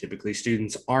typically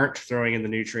students aren't throwing in the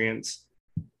nutrients.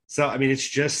 So, I mean, it's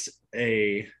just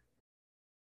a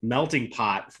melting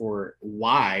pot for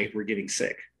why we're getting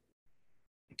sick.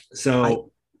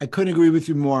 So I couldn't agree with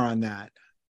you more on that.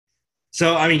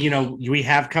 So, I mean, we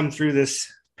have come through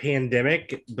this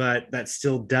pandemic, but that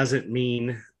still doesn't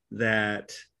mean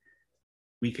that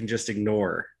we can just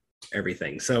ignore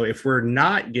everything. So if we're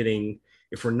not dealing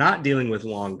with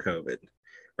long COVID,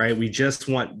 right, we just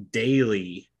want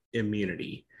daily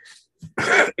immunity.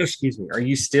 Excuse me. Are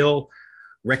you still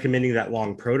recommending that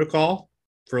long protocol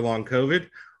for long COVID,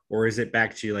 or is it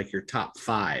back to like your top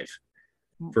 5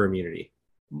 for immunity?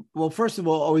 Well, first of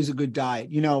all, always a good diet,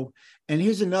 and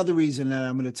here's another reason that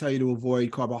I'm going to tell you to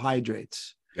avoid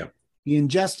carbohydrates. Yeah. The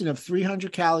ingestion of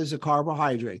 300 calories of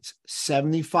carbohydrates,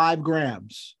 75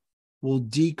 grams, will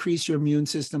decrease your immune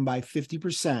system by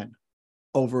 50%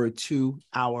 over a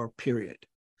 2-hour period.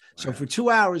 Wow. So for 2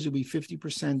 hours, it'll be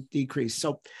 50% decrease.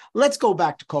 So let's go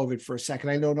back to COVID for a second.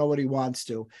 I know nobody wants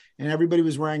to, and everybody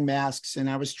was wearing masks and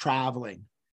I was traveling.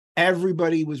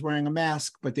 Everybody was wearing a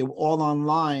mask, but they were all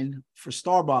online for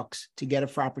Starbucks to get a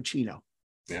Frappuccino.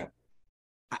 Yeah.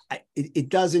 It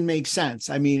doesn't make sense.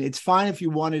 I mean, it's fine if you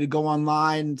wanted to go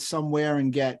online somewhere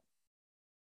and get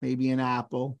maybe an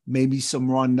apple, maybe some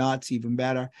raw nuts, even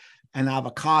better, an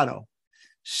avocado.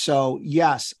 So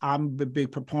yes, I'm a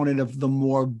big proponent of the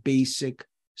more basic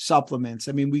supplements.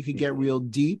 I mean, we could get real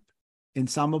deep in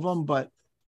some of them, but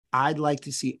I'd like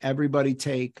to see everybody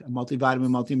take a multivitamin,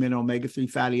 multimineral, omega-3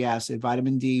 fatty acid,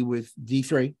 vitamin D with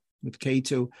D3, with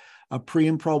K2, a pre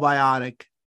and probiotic,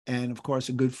 and of course,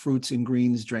 a good fruits and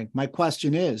greens drink. My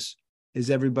question is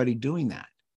everybody doing that?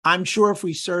 I'm sure if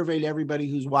we surveyed everybody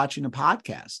who's watching a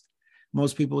podcast,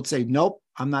 most people would say, nope,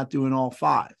 I'm not doing all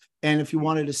 5. And if you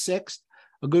wanted a 6th,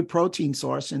 a good protein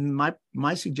source, and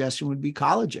my suggestion would be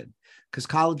collagen. Because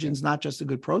collagen is not just a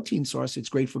good protein source, it's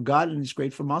great for gut and it's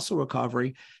great for muscle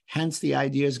recovery. Hence, the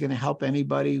idea is going to help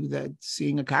anybody that's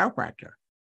seeing a chiropractor.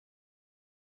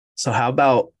 So how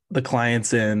about the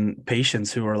clients and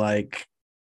patients who are like,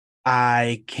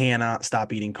 I cannot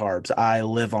stop eating carbs. I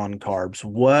live on carbs.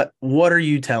 What are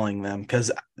you telling them?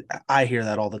 Because I hear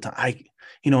that all the time. I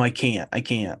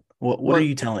can't. What are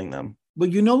you telling them? Well,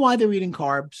 you know why they're eating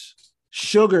carbs?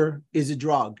 Sugar is a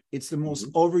drug. It's the most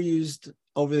overused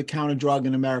over-the-counter drug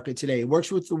in America today. It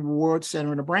works with the reward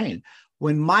center in the brain.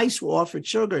 When mice were offered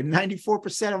sugar,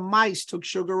 94% of mice took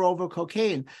sugar over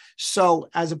cocaine. So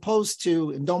as opposed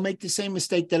to, and don't make the same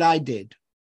mistake that I did.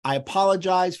 I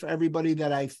apologize for everybody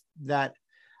that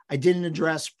I didn't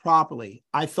address properly.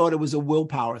 I thought it was a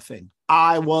willpower thing.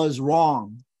 I was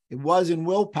wrong. It wasn't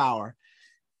willpower.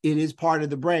 It is part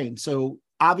of the brain. So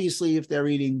obviously, if they're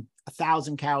eating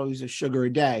 1,000 calories of sugar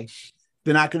a day,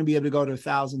 they're not going to be able to go to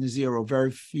 1,000 to 0. Very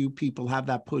few people have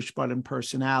that push button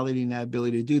personality and that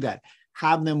ability to do that.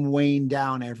 Have them weighing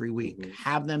down every week.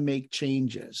 Have them make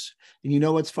changes. And you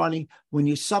know what's funny? When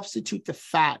you substitute the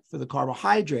fat for the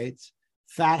carbohydrates,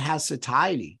 fat has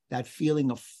satiety, that feeling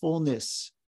of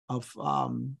fullness of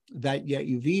that yet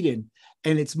you've eaten.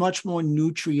 And it's much more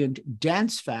nutrient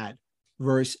dense fat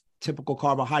versus typical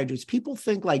carbohydrates. People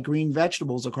think like green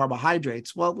vegetables are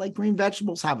carbohydrates. Well, like green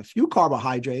vegetables have a few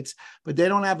carbohydrates, but they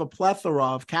don't have a plethora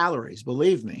of calories,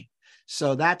 believe me.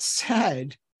 So that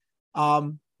said,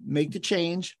 make the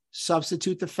change,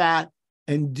 substitute the fat,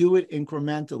 and do it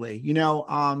incrementally.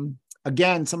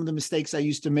 Again, some of the mistakes I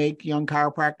used to make, young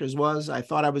chiropractors, was I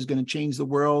thought I was going to change the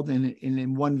world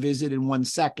in one visit, in 1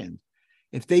 second.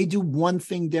 If they do one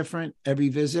thing different every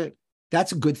visit,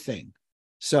 that's a good thing.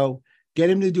 So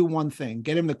get him to do one thing.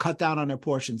 Get him to cut down on their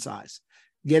portion size.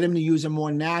 Get him to use a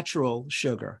more natural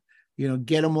sugar.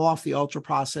 Get them off the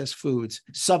ultra-processed foods.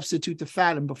 Substitute the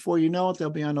fat, and before you know it,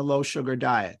 they'll be on a low-sugar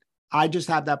diet. I just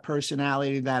have that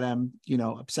personality that I'm,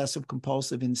 obsessive,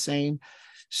 compulsive, insane.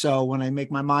 So when I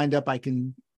make my mind up, I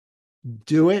can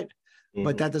do it,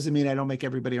 but that doesn't mean I don't make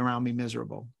everybody around me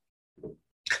miserable.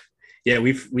 Yeah,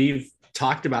 we've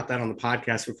talked about that on the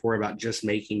podcast before, about just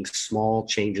making small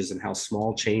changes and how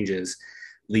small changes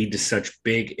lead to such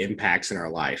big impacts in our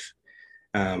life.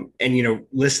 And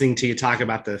listening to you talk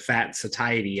about the fat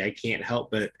satiety, I can't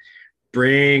help but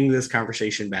bring this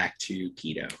conversation back to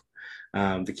keto,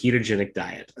 the ketogenic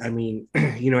diet. I mean,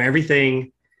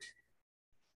 everything.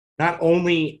 Not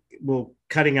only will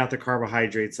cutting out the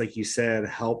carbohydrates, like you said,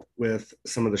 help with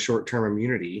some of the short-term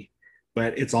immunity,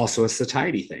 but it's also a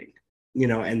satiety thing,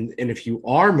 and if you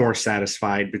are more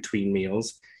satisfied between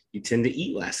meals, you tend to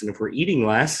eat less. And if we're eating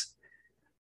less,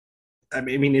 I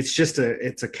mean,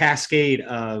 it's a cascade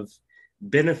of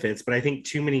benefits, but I think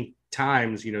too many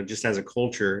times, just as a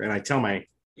culture, and I tell my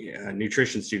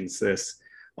nutrition students this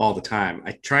all the time.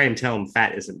 I try and tell them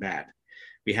fat isn't bad.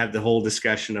 We have the whole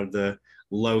discussion of the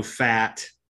low fat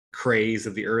craze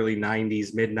of the early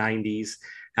 90s, mid 90s,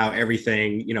 how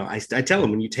everything, I tell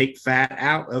them when you take fat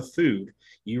out of food,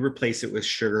 you replace it with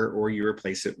sugar or you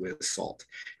replace it with salt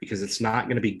because it's not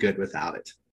going to be good without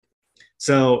it.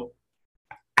 So,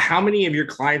 how many of your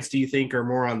clients do you think are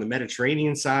more on the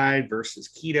Mediterranean side versus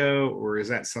keto, or is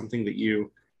that something that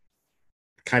you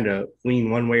kind of lean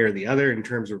one way or the other in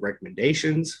terms of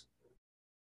recommendations?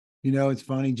 It's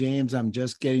funny, James. I'm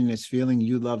just getting this feeling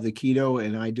you love the keto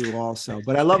and I do also,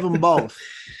 but I love them both.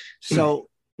 So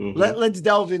let's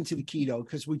delve into the keto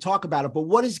because we talk about it. But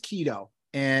what is keto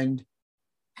and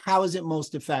how is it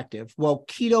most effective? Well,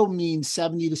 keto means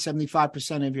 70 to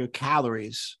 75% of your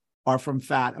calories are from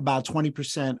fat, about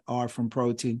 20% are from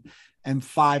protein, and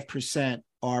 5%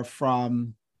 are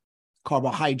from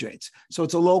carbohydrates. So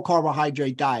it's a low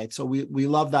carbohydrate diet. So we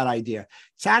love that idea.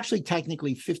 It's actually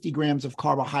technically 50 grams of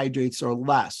carbohydrates or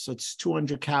less. So it's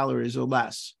 200 calories or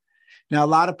less. Now, a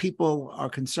lot of people are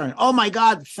concerned. Oh my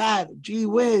God, fat, gee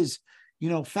whiz.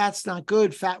 Fat's not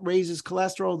good. Fat raises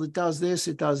cholesterol. It does this,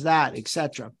 it does that,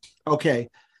 etc. Okay.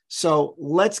 So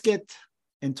let's get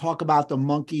and talk about the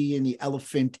monkey and the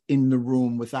elephant in the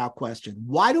room without question.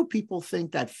 Why do people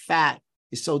think that fat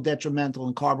is so detrimental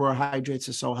and carbohydrates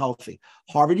are so healthy?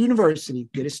 Harvard University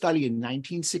did a study in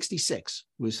 1966.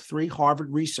 It was 3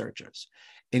 Harvard researchers.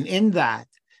 And in that,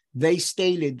 they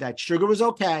stated that sugar was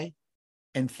okay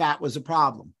and fat was a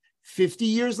problem. 50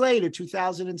 years later,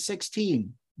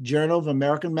 2016, Journal of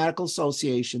American Medical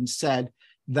Association said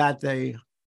that the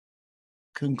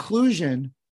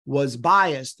conclusion was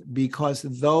biased because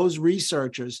those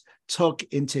researchers took,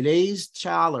 in today's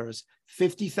dollars,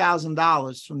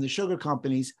 $50,000 from the sugar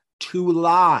companies to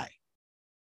lie.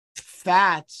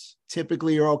 Fats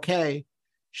typically are okay.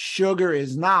 Sugar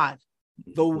is not.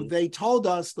 Though they told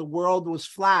us the world was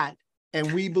flat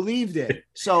and we believed it.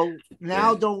 So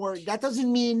now don't worry. That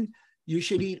doesn't mean you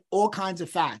should eat all kinds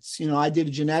of fats. I did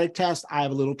a genetic test. I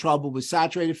have a little trouble with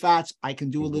saturated fats. I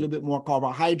can do a little bit more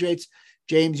carbohydrates.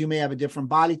 James, you may have a different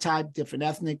body type, different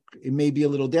ethnic. It may be a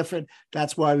little different.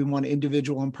 That's why we want to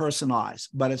individual and personalize.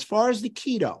 But as far as the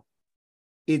keto,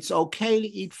 it's okay to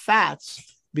eat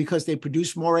fats because they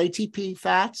produce more ATP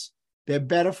fats. They're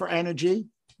better for energy.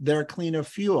 They're a cleaner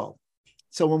fuel.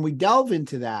 So when we delve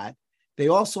into that, they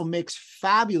also mix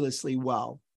fabulously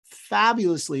well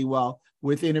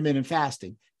with intermittent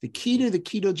fasting. The key to the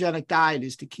ketogenic diet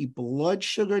is to keep blood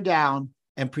sugar down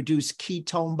and produce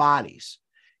ketone bodies.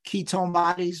 Ketone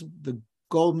bodies, the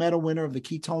gold medal winner of the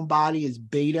ketone body is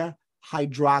beta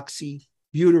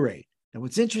hydroxybutyrate. Now,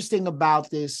 what's interesting about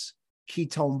this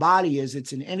ketone body is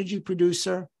it's an energy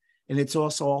producer and it's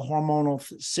also a hormonal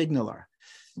signaler.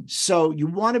 So you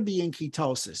want to be in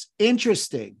ketosis.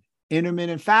 Interesting,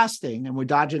 intermittent fasting, and we're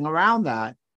dodging around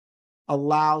that,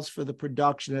 allows for the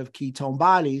production of ketone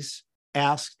bodies.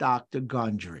 Ask Dr.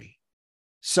 Gundry.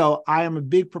 So I am a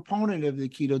big proponent of the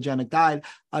ketogenic diet,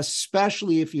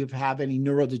 especially if you have any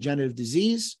neurodegenerative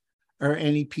disease or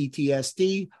any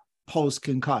PTSD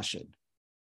post-concussion.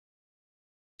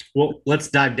 Well, let's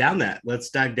dive down that. Let's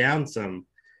dive down some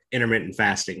intermittent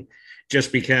fasting,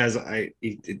 just because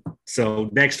so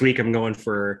next week I'm going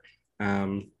for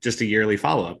just a yearly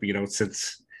follow-up,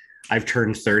 since I've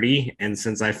turned 30 and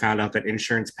since I found out that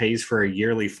insurance pays for a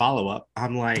yearly follow-up,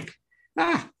 I'm like,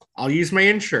 I'll use my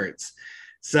insurance.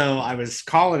 So I was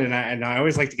calling and I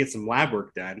always like to get some lab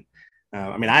work done.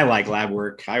 I like lab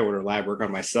work. I order lab work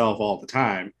on myself all the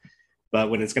time,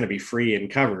 but when it's going to be free and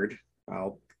covered,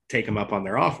 I'll take them up on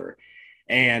their offer.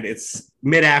 And it's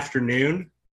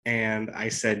mid-afternoon. And I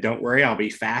said, don't worry, I'll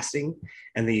be fasting.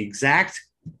 And the exact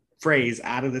phrase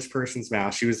out of this person's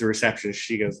mouth, she was the receptionist.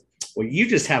 She goes, well, you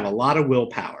just have a lot of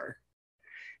willpower.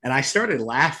 And I started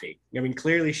laughing.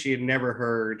 Clearly she had never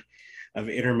heard of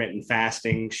intermittent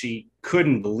fasting. She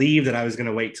couldn't believe that I was going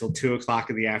to wait till 2:00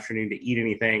 in the afternoon to eat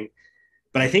anything.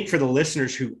 But I think for the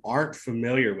listeners who aren't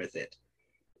familiar with it,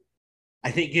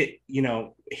 I think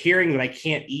hearing that I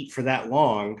can't eat for that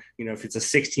long, if it's a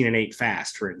 16 and 8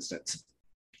 fast, for instance,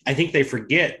 I think they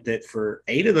forget that for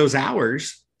 8 of those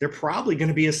hours, they're probably going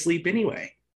to be asleep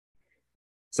anyway.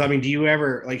 So, do you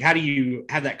ever, how do you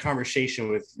have that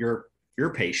conversation with your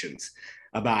patients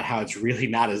about how it's really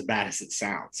not as bad as it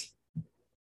sounds?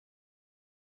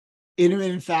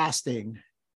 Intermittent fasting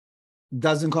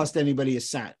doesn't cost anybody a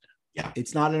cent. Yeah.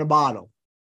 It's not in a bottle.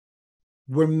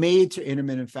 We're made to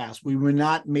intermittent fast. We were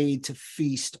not made to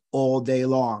feast all day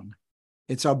long.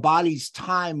 It's our body's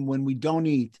time when we don't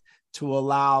eat to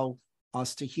allow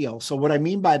us to heal. So what I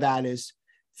mean by that is,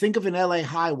 think of an LA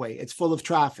highway. It's full of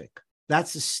traffic.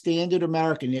 That's the standard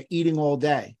American. You're eating all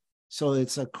day. So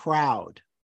it's a crowd.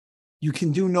 You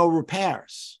can do no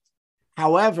repairs.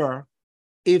 However,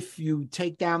 if you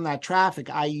take down that traffic,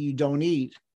 i.e. you don't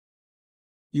eat,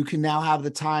 you can now have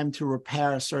the time to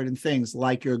repair certain things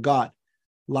like your gut,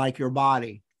 like your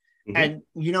body. Mm-hmm. And,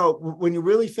 you know, when you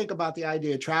really think about the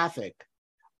idea of traffic,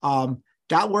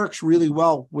 that works really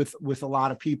well with a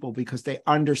lot of people because they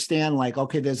understand, like,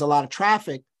 okay, there's a lot of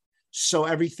traffic, so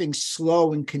everything's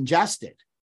slow and congested.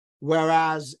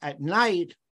 Whereas at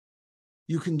night,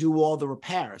 you can do all the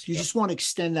repairs. You just want to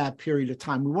extend that period of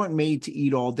time. We weren't made to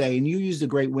eat all day. And you used a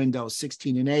great window,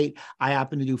 16 and 8. I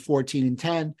happen to do 14 and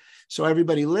 10. So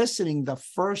everybody listening, the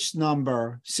first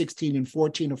number, 16 and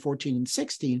 14 or 14 and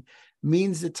 16,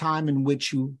 means the time in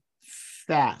which you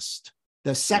fast.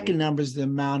 The second number is the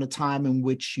amount of time in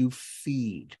which you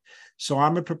feed. So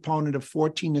I'm a proponent of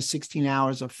 14 to 16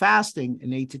 hours of fasting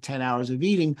and 8 to 10 hours of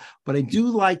eating, but I do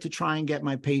like to try and get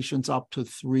my patients up to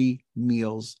 3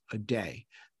 meals a day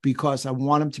because I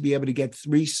want them to be able to get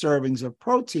 3 servings of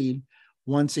protein.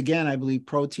 Once again, I believe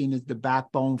protein is the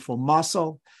backbone for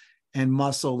muscle, and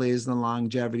muscle is the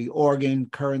longevity organ,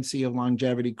 currency of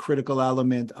longevity, critical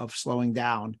element of slowing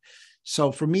down.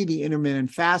 So for me, the intermittent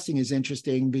fasting is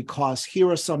interesting because here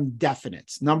are some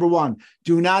definites. Number 1,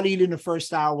 do not eat in the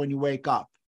first hour when you wake up.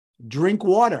 Drink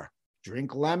water,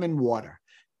 drink lemon water.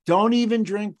 Don't even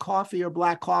drink coffee or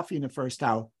black coffee in the first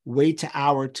hour. Wait to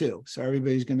hour 2. So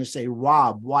everybody's going to say,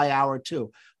 Rob, why hour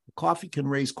 2? Coffee can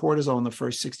raise cortisol in the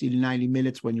first 60 to 90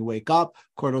 minutes when you wake up.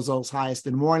 Cortisol is highest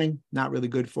in the morning, not really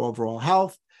good for overall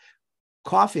health.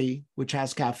 Coffee, which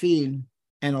has caffeine,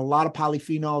 and a lot of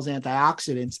polyphenols,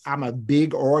 antioxidants. I'm a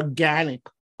big organic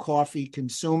coffee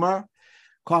consumer.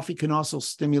 Coffee can also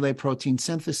stimulate protein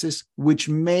synthesis, which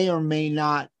may or may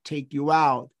not take you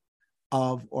out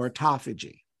of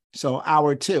autophagy. So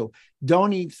hour 2,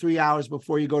 don't eat 3 hours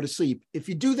before you go to sleep. If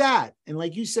you do that, and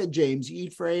like you said, James, you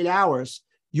eat for 8 hours,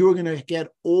 you're going to get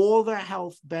all the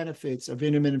health benefits of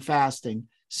intermittent fasting,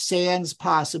 sans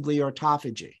possibly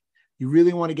autophagy. You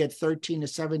really want to get 13 to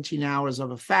 17 hours of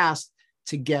a fast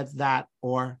to get that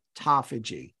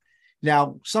autophagy.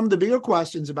 Now, some of the bigger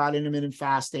questions about intermittent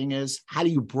fasting is, how do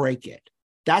you break it?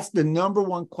 That's the number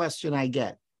one question I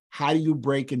get. How do you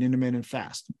break an intermittent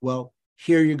fast? Well,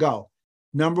 here you go.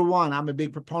 Number 1, I'm a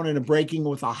big proponent of breaking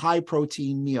with a high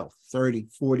protein meal, 30,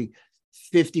 40,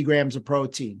 50 grams of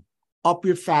protein. Up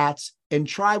your fats and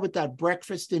try with that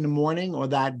breakfast in the morning or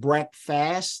that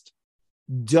breakfast.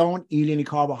 Don't eat any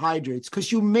carbohydrates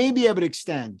because you may be able to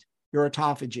extend your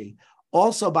autophagy.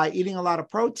 Also, by eating a lot of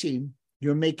protein,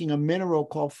 you're making a mineral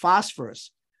called phosphorus.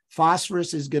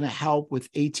 Phosphorus is going to help with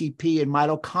ATP and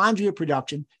mitochondria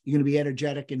production. You're going to be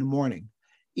energetic in the morning.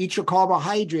 Eat your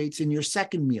carbohydrates in your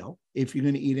second meal, if you're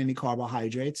going to eat any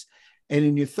carbohydrates. And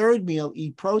in your third meal,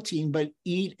 eat protein, but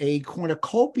eat a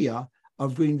cornucopia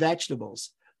of green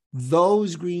vegetables.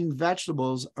 Those green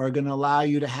vegetables are going to allow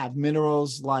you to have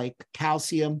minerals like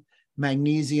calcium,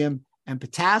 magnesium, and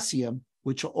potassium,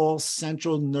 which are all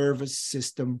central nervous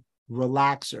system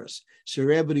relaxers. So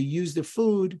you're able to use the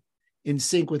food in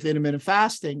sync with intermittent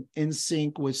fasting, in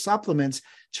sync with supplements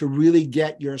to really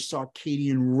get your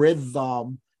circadian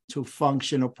rhythm to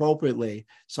function appropriately.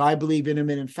 So I believe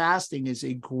intermittent fasting is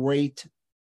a great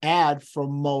add for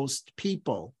most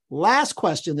people. Last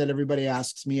question that everybody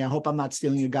asks me, I hope I'm not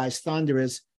stealing your guys' thunder,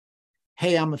 is,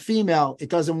 hey, I'm a female. It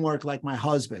doesn't work like my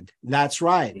husband. That's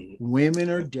right. Women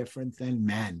are different than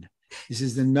men. This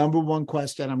is the number one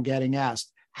question I'm getting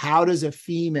asked. How does a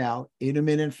female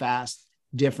intermittent fast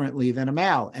differently than a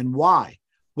male, and why?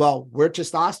 Well, we're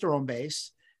testosterone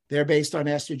based. They're based on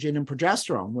estrogen and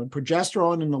progesterone. When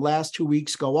progesterone in the last 2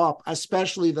 weeks go up,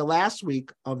 especially the last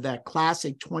week of that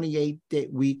classic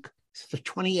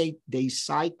 28-day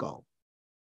cycle,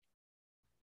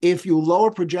 if you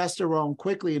lower progesterone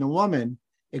quickly in a woman,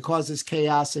 it causes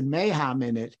chaos and mayhem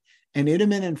in it. And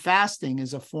intermittent fasting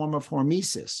is a form of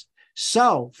hormesis.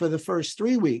 So for the first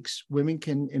 3 weeks, women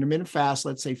can intermittent fast,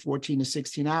 let's say 14 to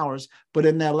 16 hours, but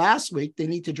in their last week, they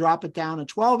need to drop it down to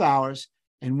 12 hours,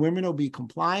 and women will be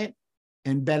compliant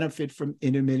and benefit from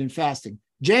intermittent fasting.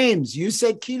 James, you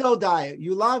said keto diet.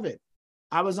 You love it.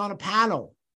 I was on a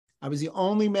panel. I was the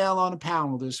only male on a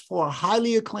panel. There's 4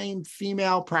 highly acclaimed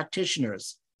female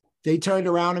practitioners. They turned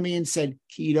around to me and said,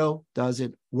 keto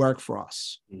doesn't work for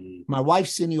us. My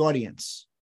wife's in the audience.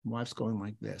 My wife's going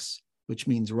like this, which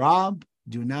means, Rob,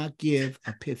 do not give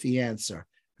a pithy answer.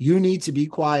 You need to be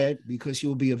quiet because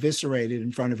you'll be eviscerated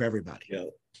in front of everybody. Yeah.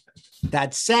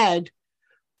 That said,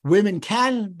 Women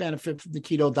can benefit from the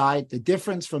keto diet. The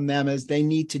difference from them is they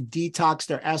need to detox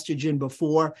their estrogen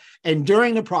before and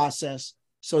during the process,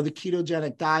 so the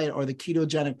ketogenic diet or the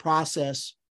ketogenic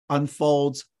process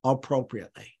unfolds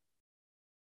appropriately.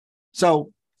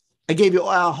 So I gave you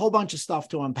a whole bunch of stuff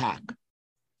to unpack.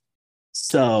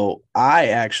 So I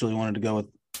actually wanted to go with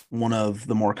one of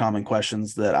the more common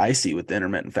questions that I see with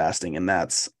intermittent fasting, and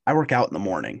that's I work out in the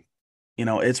morning.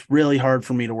 It's really hard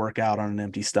for me to work out on an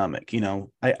empty stomach.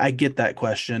 I get that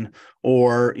question.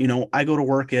 Or, I go to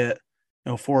work at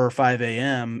 4 or 5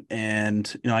 a.m.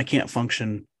 and I can't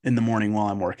function in the morning while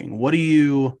I'm working. What do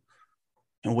you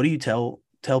tell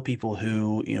people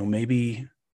who maybe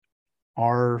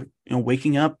are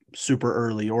waking up super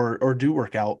early or do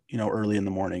work out early in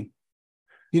the morning?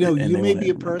 You may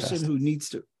be a person who needs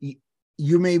to,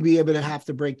 you may be able to have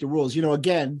to break the rules.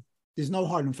 Again, there's no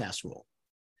hard and fast rule.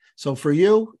 So for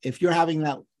you, if you're having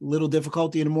that little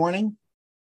difficulty in the morning,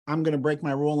 I'm going to break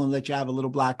my rule and let you have a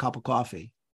little black cup of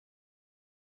coffee.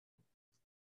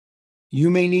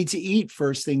 You may need to eat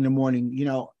first thing in the morning.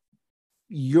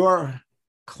 Your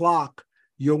clock,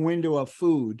 your window of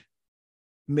food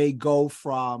may go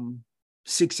from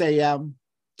 6 a.m.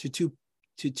 to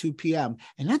 2 p.m.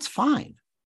 And that's fine.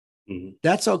 Mm-hmm.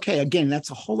 That's okay. Again, that's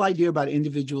a whole idea about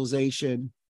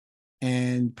individualization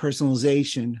and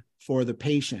personalization for the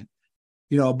patient.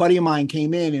 A buddy of mine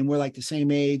came in and we're like the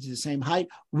same age, the same height.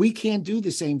 We can't do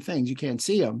the same things. You can't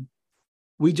see them.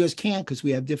 We just can't because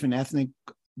we have different ethnic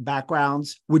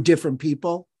backgrounds. We're different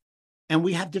people and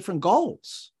we have different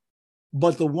goals.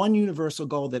 But the one universal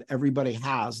goal that everybody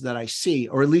has that I see,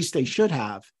 or at least they should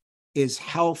have, is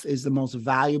health is the most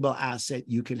valuable asset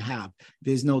you can have.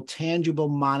 There's no tangible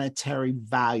monetary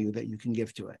value that you can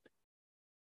give to it.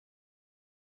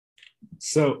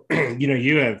 So,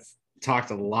 you have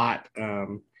talked a lot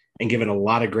and given a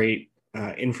lot of great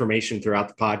information throughout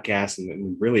the podcast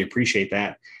and really appreciate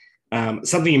that.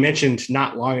 Something you mentioned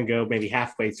not long ago, maybe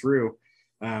halfway through,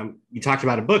 you talked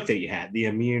about a book that you had, The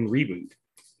Immune Reboot.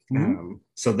 Mm-hmm.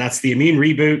 So that's The Immune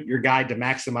Reboot, your guide to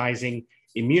maximizing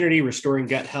immunity, restoring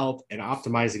gut health, and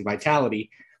optimizing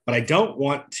vitality. But I don't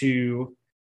want to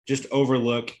just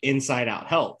overlook Inside Out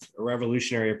Health, a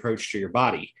revolutionary approach to your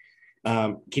body.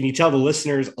 Can you tell the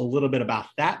listeners a little bit about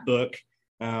that book?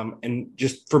 And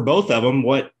just for both of them,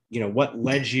 what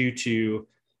led you to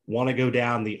want to go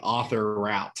down the author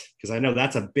route? Because I know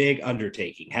that's a big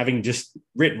undertaking, having just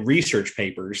written research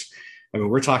papers. I mean,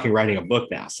 we're talking writing a book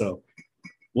now. So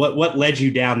what led you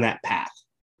down that path?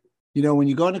 When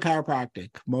you go into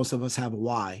chiropractic, most of us have a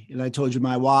why. And I told you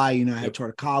my why, I had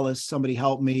torticollis, somebody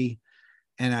helped me,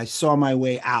 and I saw my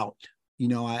way out.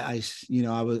 I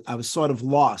was sort of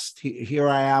lost. Here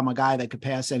I am, a guy that could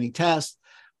pass any test,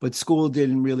 but school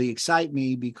didn't really excite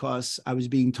me because I was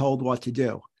being told what to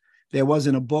do. There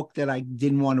wasn't a book that I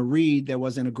didn't want to read. There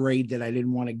wasn't a grade that I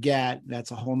didn't want to get.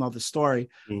 That's a whole nother story.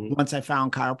 Mm-hmm. Once I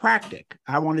found chiropractic,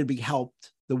 I wanted to be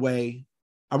helped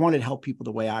I wanted to help people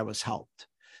the way I was helped.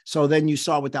 So then you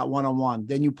start with that one-on-one,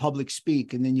 then you public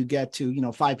speak, and then you get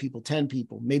to, 5 people, 10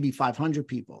 people, maybe 500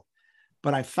 people.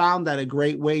 But I found that a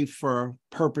great way for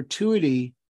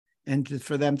perpetuity and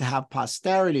for them to have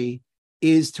posterity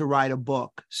is to write a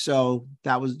book. So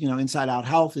that was, Inside Out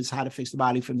Health is how to fix the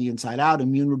body from the inside out.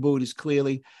 Immune Reboot is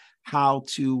clearly how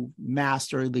to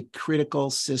master the critical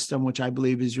system, which I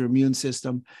believe is your immune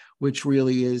system, which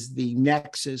really is the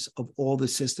nexus of all the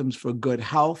systems for good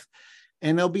health.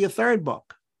 And there'll be a third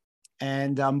book.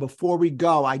 And before we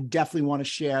go, I definitely want to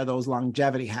share those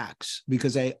longevity hacks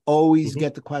because I always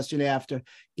get the question after,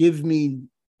 give me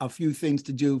a few things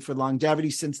to do for longevity,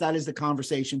 since that is the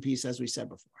conversation piece, as we said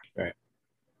before. Right.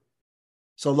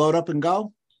 So load up and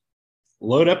go.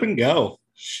 Load up and go.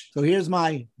 So here's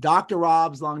my Dr.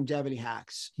 Rob's longevity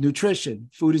hacks.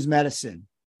 Nutrition, food is medicine.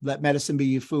 Let medicine be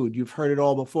your food. You've heard it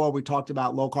all before. We talked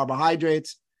about low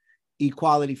carbohydrates, eat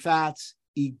quality fats,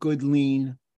 eat good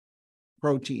lean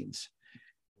proteins.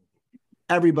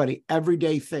 Everybody,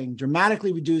 everyday thing,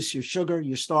 dramatically reduce your sugar,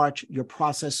 your starch, your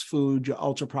processed food, your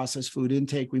ultra processed food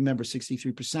intake. Remember,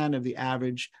 63% of the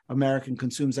average American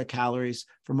consumes their calories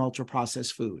from ultra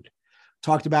processed food.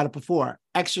 Talked about it before.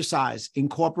 Exercise,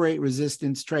 incorporate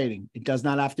resistance training. It does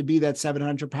not have to be that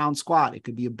 700-pound squat. It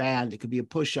could be a band. It could be a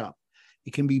push-up.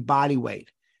 It can be body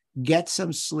weight. Get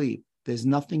some sleep. There's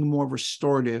nothing more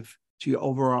restorative to your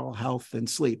overall health than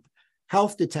sleep.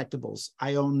 Health detectables.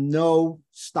 I own no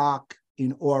stock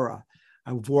in Aura.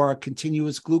 I wore a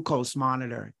continuous glucose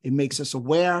monitor. It makes us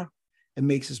aware. It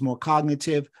makes us more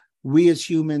cognitive. We as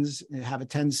humans have a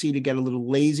tendency to get a little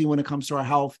lazy when it comes to our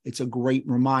health. It's a great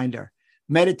reminder.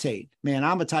 Meditate. Man,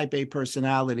 I'm a type A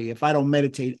personality. If I don't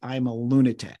meditate, I'm a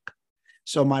lunatic.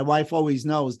 So my wife always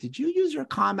knows, did you use your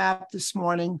Calm app this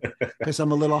morning? Because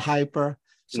I'm a little hyper.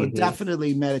 So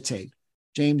definitely meditate.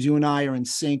 James, you and I are in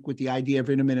sync with the idea of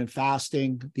intermittent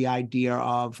fasting, the idea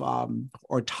of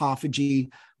autophagy,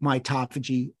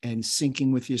 mitophagy, and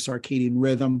syncing with your circadian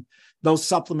rhythm. Those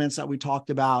supplements that we talked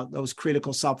about, those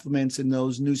critical supplements and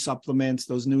those new supplements,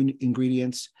 those new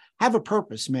ingredients have a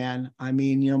purpose, man. I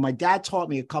mean, my dad taught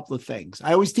me a couple of things.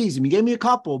 I always tease him. He gave me a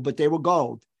couple, but they were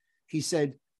gold. He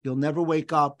said, you'll never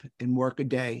wake up and work a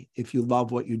day if you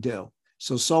love what you do.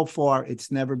 So far,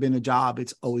 it's never been a job.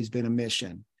 It's always been a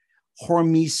mission.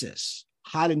 Hormesis,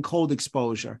 hot and cold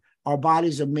exposure. Our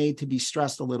bodies are made to be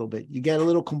stressed a little bit. You get a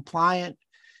little compliant,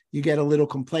 you get a little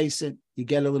complacent, you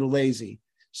get a little lazy.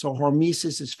 So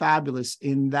hormesis is fabulous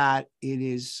in that it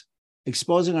is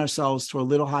exposing ourselves to a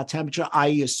little hot temperature,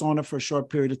 i.e. a sauna for a short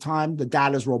period of time. The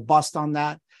data is robust on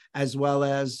that, as well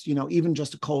as, even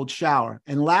just a cold shower.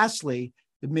 And lastly,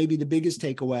 maybe the biggest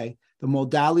takeaway, the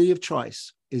modality of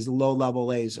choice is low-level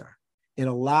laser. It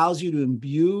allows you to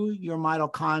imbue your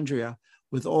mitochondria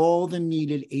with all the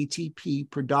needed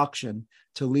ATP production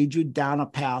to lead you down a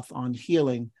path on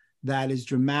healing that is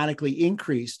dramatically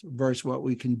increased versus what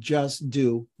we can just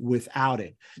do without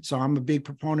it. So I'm a big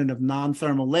proponent of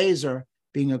non-thermal laser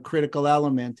being a critical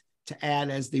element to add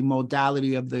as the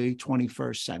modality of the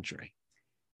 21st century.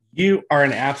 You are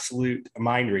an absolute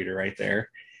mind reader right there,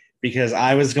 because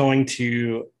I was going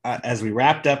to, as we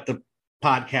wrapped up the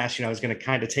podcast, I was going to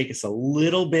kind of take us a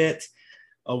little bit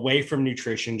away from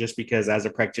nutrition, just because as a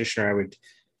practitioner, I would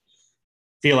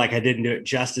feel like I didn't do it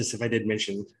justice if I did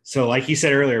mention. So like you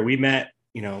said earlier, we met,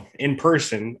 in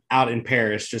person out in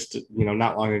Paris just,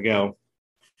 not long ago.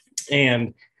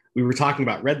 And we were talking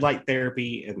about red light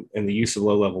therapy and the use of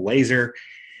low level laser.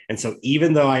 And so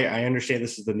even though I understand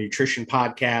this is the nutrition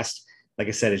podcast, like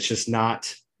I said, it's just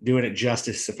not doing it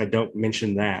justice if I don't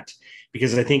mention that,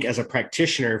 because I think as a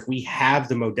practitioner, if we have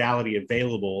the modality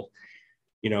available,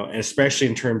 and especially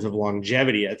in terms of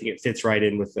longevity, I think it fits right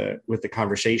in with the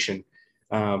conversation.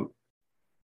 Can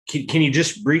you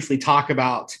just briefly talk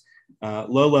about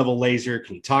low level laser?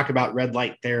 Can you talk about red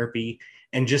light therapy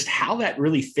and just how that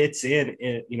really fits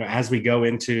in, as we go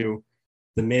into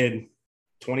the mid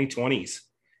 2020s?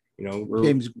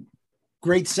 James,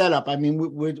 great setup. I mean,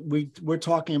 we're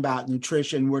talking about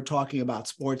nutrition, we're talking about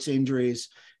sports injuries,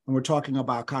 and we're talking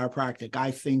about chiropractic.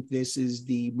 I think this is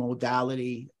the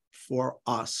modality for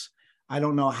us. I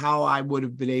don't know how I would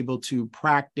have been able to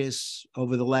practice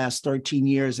over the last 13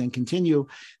 years and continue.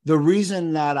 The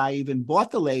reason that I even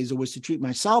bought the laser was to treat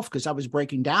myself, because I was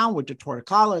breaking down with the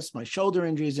torticollis, my shoulder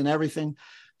injuries and everything.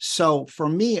 So for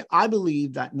me, I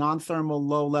believe that non-thermal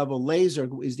low-level laser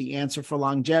is the answer for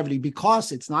longevity,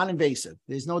 because it's not invasive.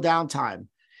 There's no downtime.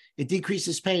 It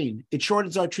decreases pain. It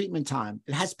shortens our treatment time.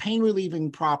 It has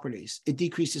pain-relieving properties. It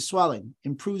decreases swelling,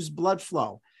 improves blood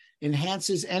flow,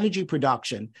 enhances energy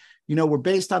production. We're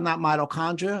based on that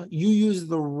mitochondria. You use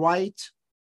the right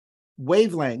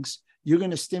wavelengths, you're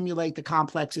going to stimulate the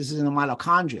complexes in the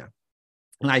mitochondria.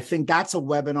 And I think that's a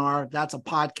webinar, that's a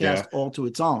podcast all to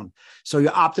its own. So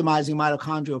you're optimizing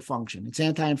mitochondrial function. It's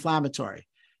anti-inflammatory.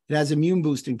 It has immune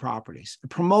boosting properties. It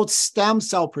promotes stem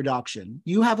cell production.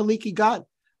 You have a leaky gut.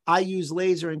 I use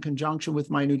laser in conjunction with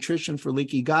my nutrition for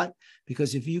leaky gut,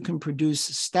 because if you can produce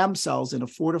stem cells in a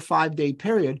 4 to 5 day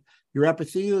period, your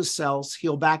epithelial cells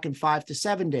heal back in 5 to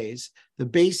 7 days. The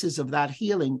basis of that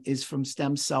healing is from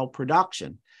stem cell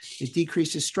production. It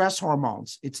decreases stress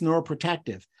hormones. It's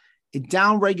neuroprotective. It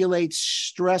downregulates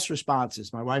stress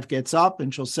responses. My wife gets up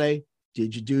and she'll say,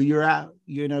 did you do your app?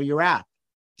 Your app?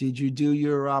 Did you do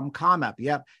your Calm app?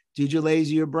 Yep. Did you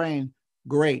laser your brain?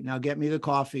 Great. Now get me the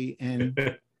coffee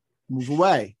and move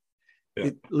away.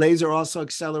 Laser also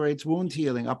accelerates wound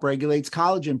healing, upregulates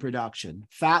collagen production,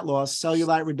 fat loss,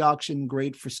 cellulite reduction,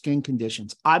 great for skin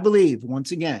conditions. I believe,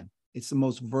 once again, it's the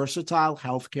most versatile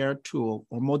healthcare tool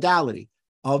or modality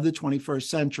of the 21st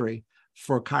century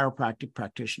for chiropractic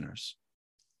practitioners.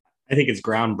 I think it's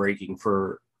groundbreaking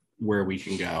for where we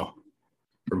can go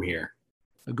from here.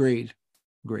 Agreed.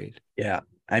 Yeah.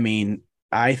 I mean,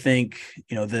 I think,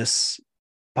 this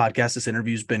podcast, this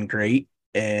interview's been great.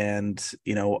 And,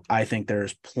 I think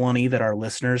there's plenty that our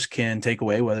listeners can take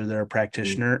away, whether they're a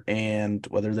practitioner and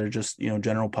whether they're just,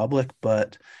 general public.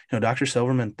 But, Dr.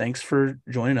 Silverman, thanks for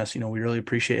joining us. We really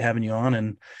appreciate having you on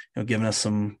and, giving us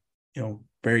some,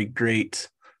 very great,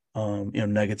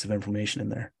 nuggets of information in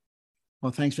there.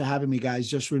 Well, thanks for having me, guys.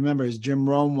 Just remember, as Jim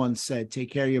Rome once said,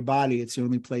 take care of your body. It's the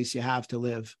only place you have to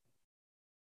live.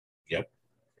 Yep.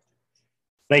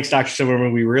 Thanks, Dr.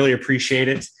 Silverman. We really appreciate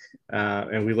it.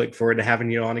 And we look forward to having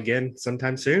you on again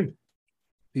sometime soon.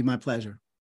 Be my pleasure.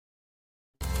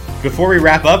 Before we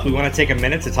wrap up, we want to take a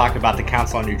minute to talk about the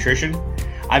Council on Nutrition.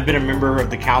 I've been a member of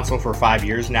the Council for 5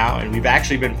 years now, and we've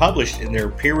actually been published in their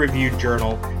peer-reviewed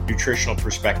journal, Nutritional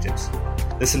Perspectives.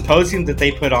 The symposium that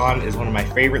they put on is one of my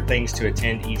favorite things to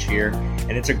attend each year,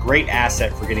 and it's a great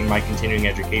asset for getting my continuing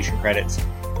education credits,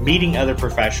 meeting other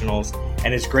professionals,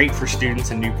 and it's great for students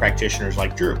and new practitioners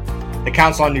like Drew. The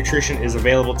Council on Nutrition is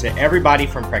available to everybody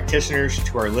from practitioners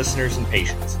to our listeners and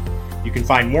patients. You can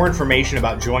find more information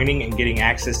about joining and getting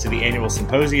access to the annual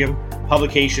symposium,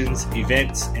 publications,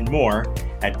 events, and more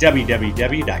at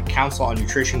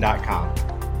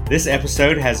www.councilonnutrition.com. This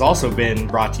episode has also been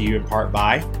brought to you in part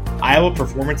by Iowa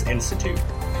Performance Institute.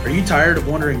 Are you tired of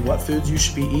wondering what foods you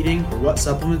should be eating or what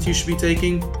supplements you should be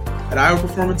taking? At Iowa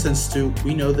Performance Institute,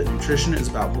 we know that nutrition is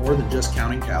about more than just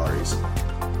counting calories.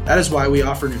 That is why we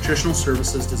offer nutritional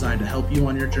services designed to help you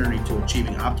on your journey to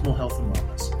achieving optimal health and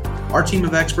wellness. Our team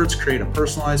of experts create a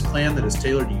personalized plan that is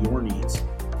tailored to your needs.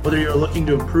 Whether you're looking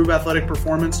to improve athletic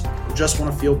performance or just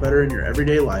want to feel better in your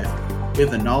everyday life, we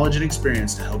have the knowledge and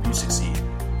experience to help you succeed.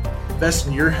 Invest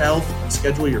in your health and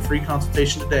schedule your free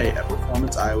consultation today at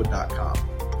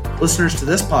performanceiowa.com. Listeners to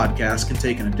this podcast can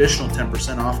take an additional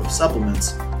 10% off of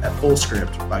supplements at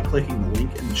Fullscript by clicking the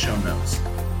link in the show notes.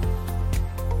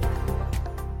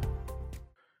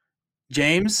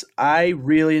 James, I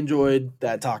really enjoyed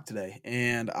that talk today,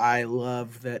 and I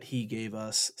love that he gave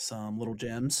us some little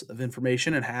gems of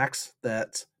information and hacks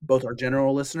that both our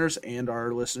general listeners and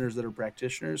our listeners that are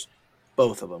practitioners,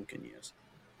 both of them can use.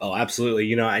 Oh,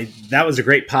 absolutely. That was a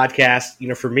great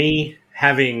podcast. For me,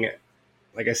 having,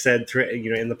 like I said,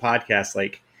 in the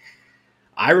podcast,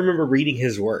 I remember reading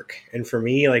his work. And for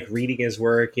me, reading his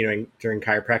work, during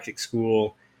chiropractic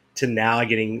school to now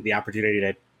getting the opportunity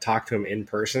to talk to him in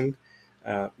person,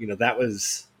 that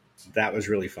was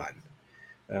really fun.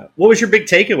 What was your big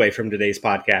takeaway from today's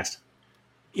podcast?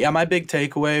 Yeah, my big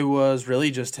takeaway was really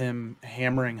just him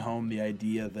hammering home the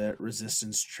idea that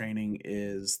resistance training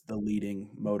is the leading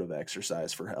mode of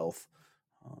exercise for health.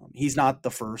 He's not the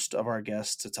first of our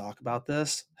guests to talk about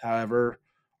this. However,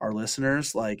 our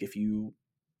listeners, if you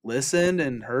listened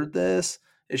and heard this,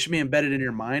 it should be embedded in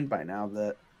your mind by now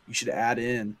that you should add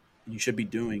in and you should be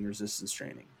doing resistance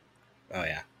training. Oh,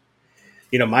 yeah.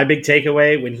 My big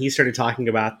takeaway when he started talking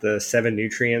about the 7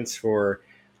 nutrients for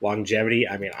longevity,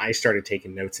 I started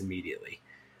taking notes immediately.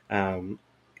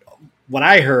 What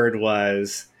I heard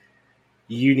was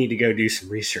you need to go do some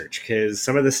research because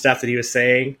some of the stuff that he was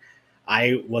saying,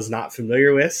 I was not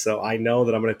familiar with. So I know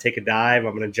that I'm going to take a dive.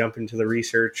 I'm going to jump into the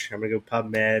research. I'm going to go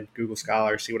PubMed, Google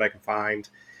Scholar, see what I can find.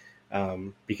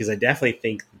 Because I definitely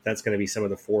think that's going to be some of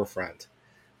the forefront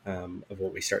of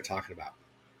what we start talking about.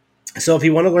 So if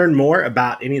you want to learn more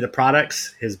about any of the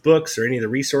products, his books, or any of the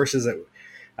resources that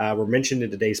were mentioned in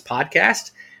today's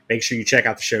podcast, make sure you check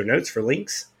out the show notes for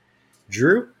links.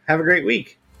 Drew, have a great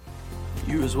week.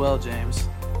 You as well, James.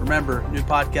 Remember, new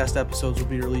podcast episodes will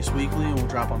be released weekly and will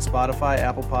drop on Spotify,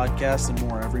 Apple Podcasts, and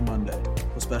more every Monday,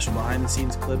 with special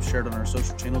behind-the-scenes clips shared on our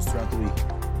social channels throughout the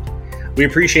week. We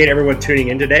appreciate everyone tuning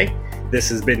in today. This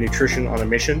has been Nutrition on a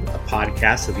Mission, a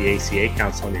podcast of the ACA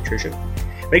Council on Nutrition.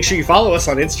 Make sure you follow us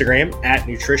on Instagram at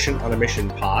Nutrition on a Mission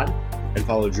Pod and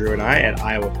follow Drew and I at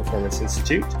Iowa Performance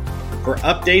Institute for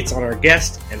updates on our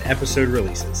guest and episode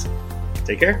releases.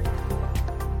 Take care.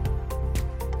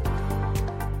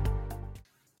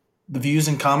 The views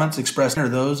and comments expressed are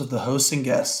those of the hosts and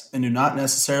guests and do not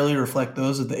necessarily reflect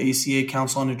those of the ACA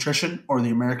Council on Nutrition or the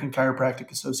American Chiropractic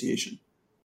Association.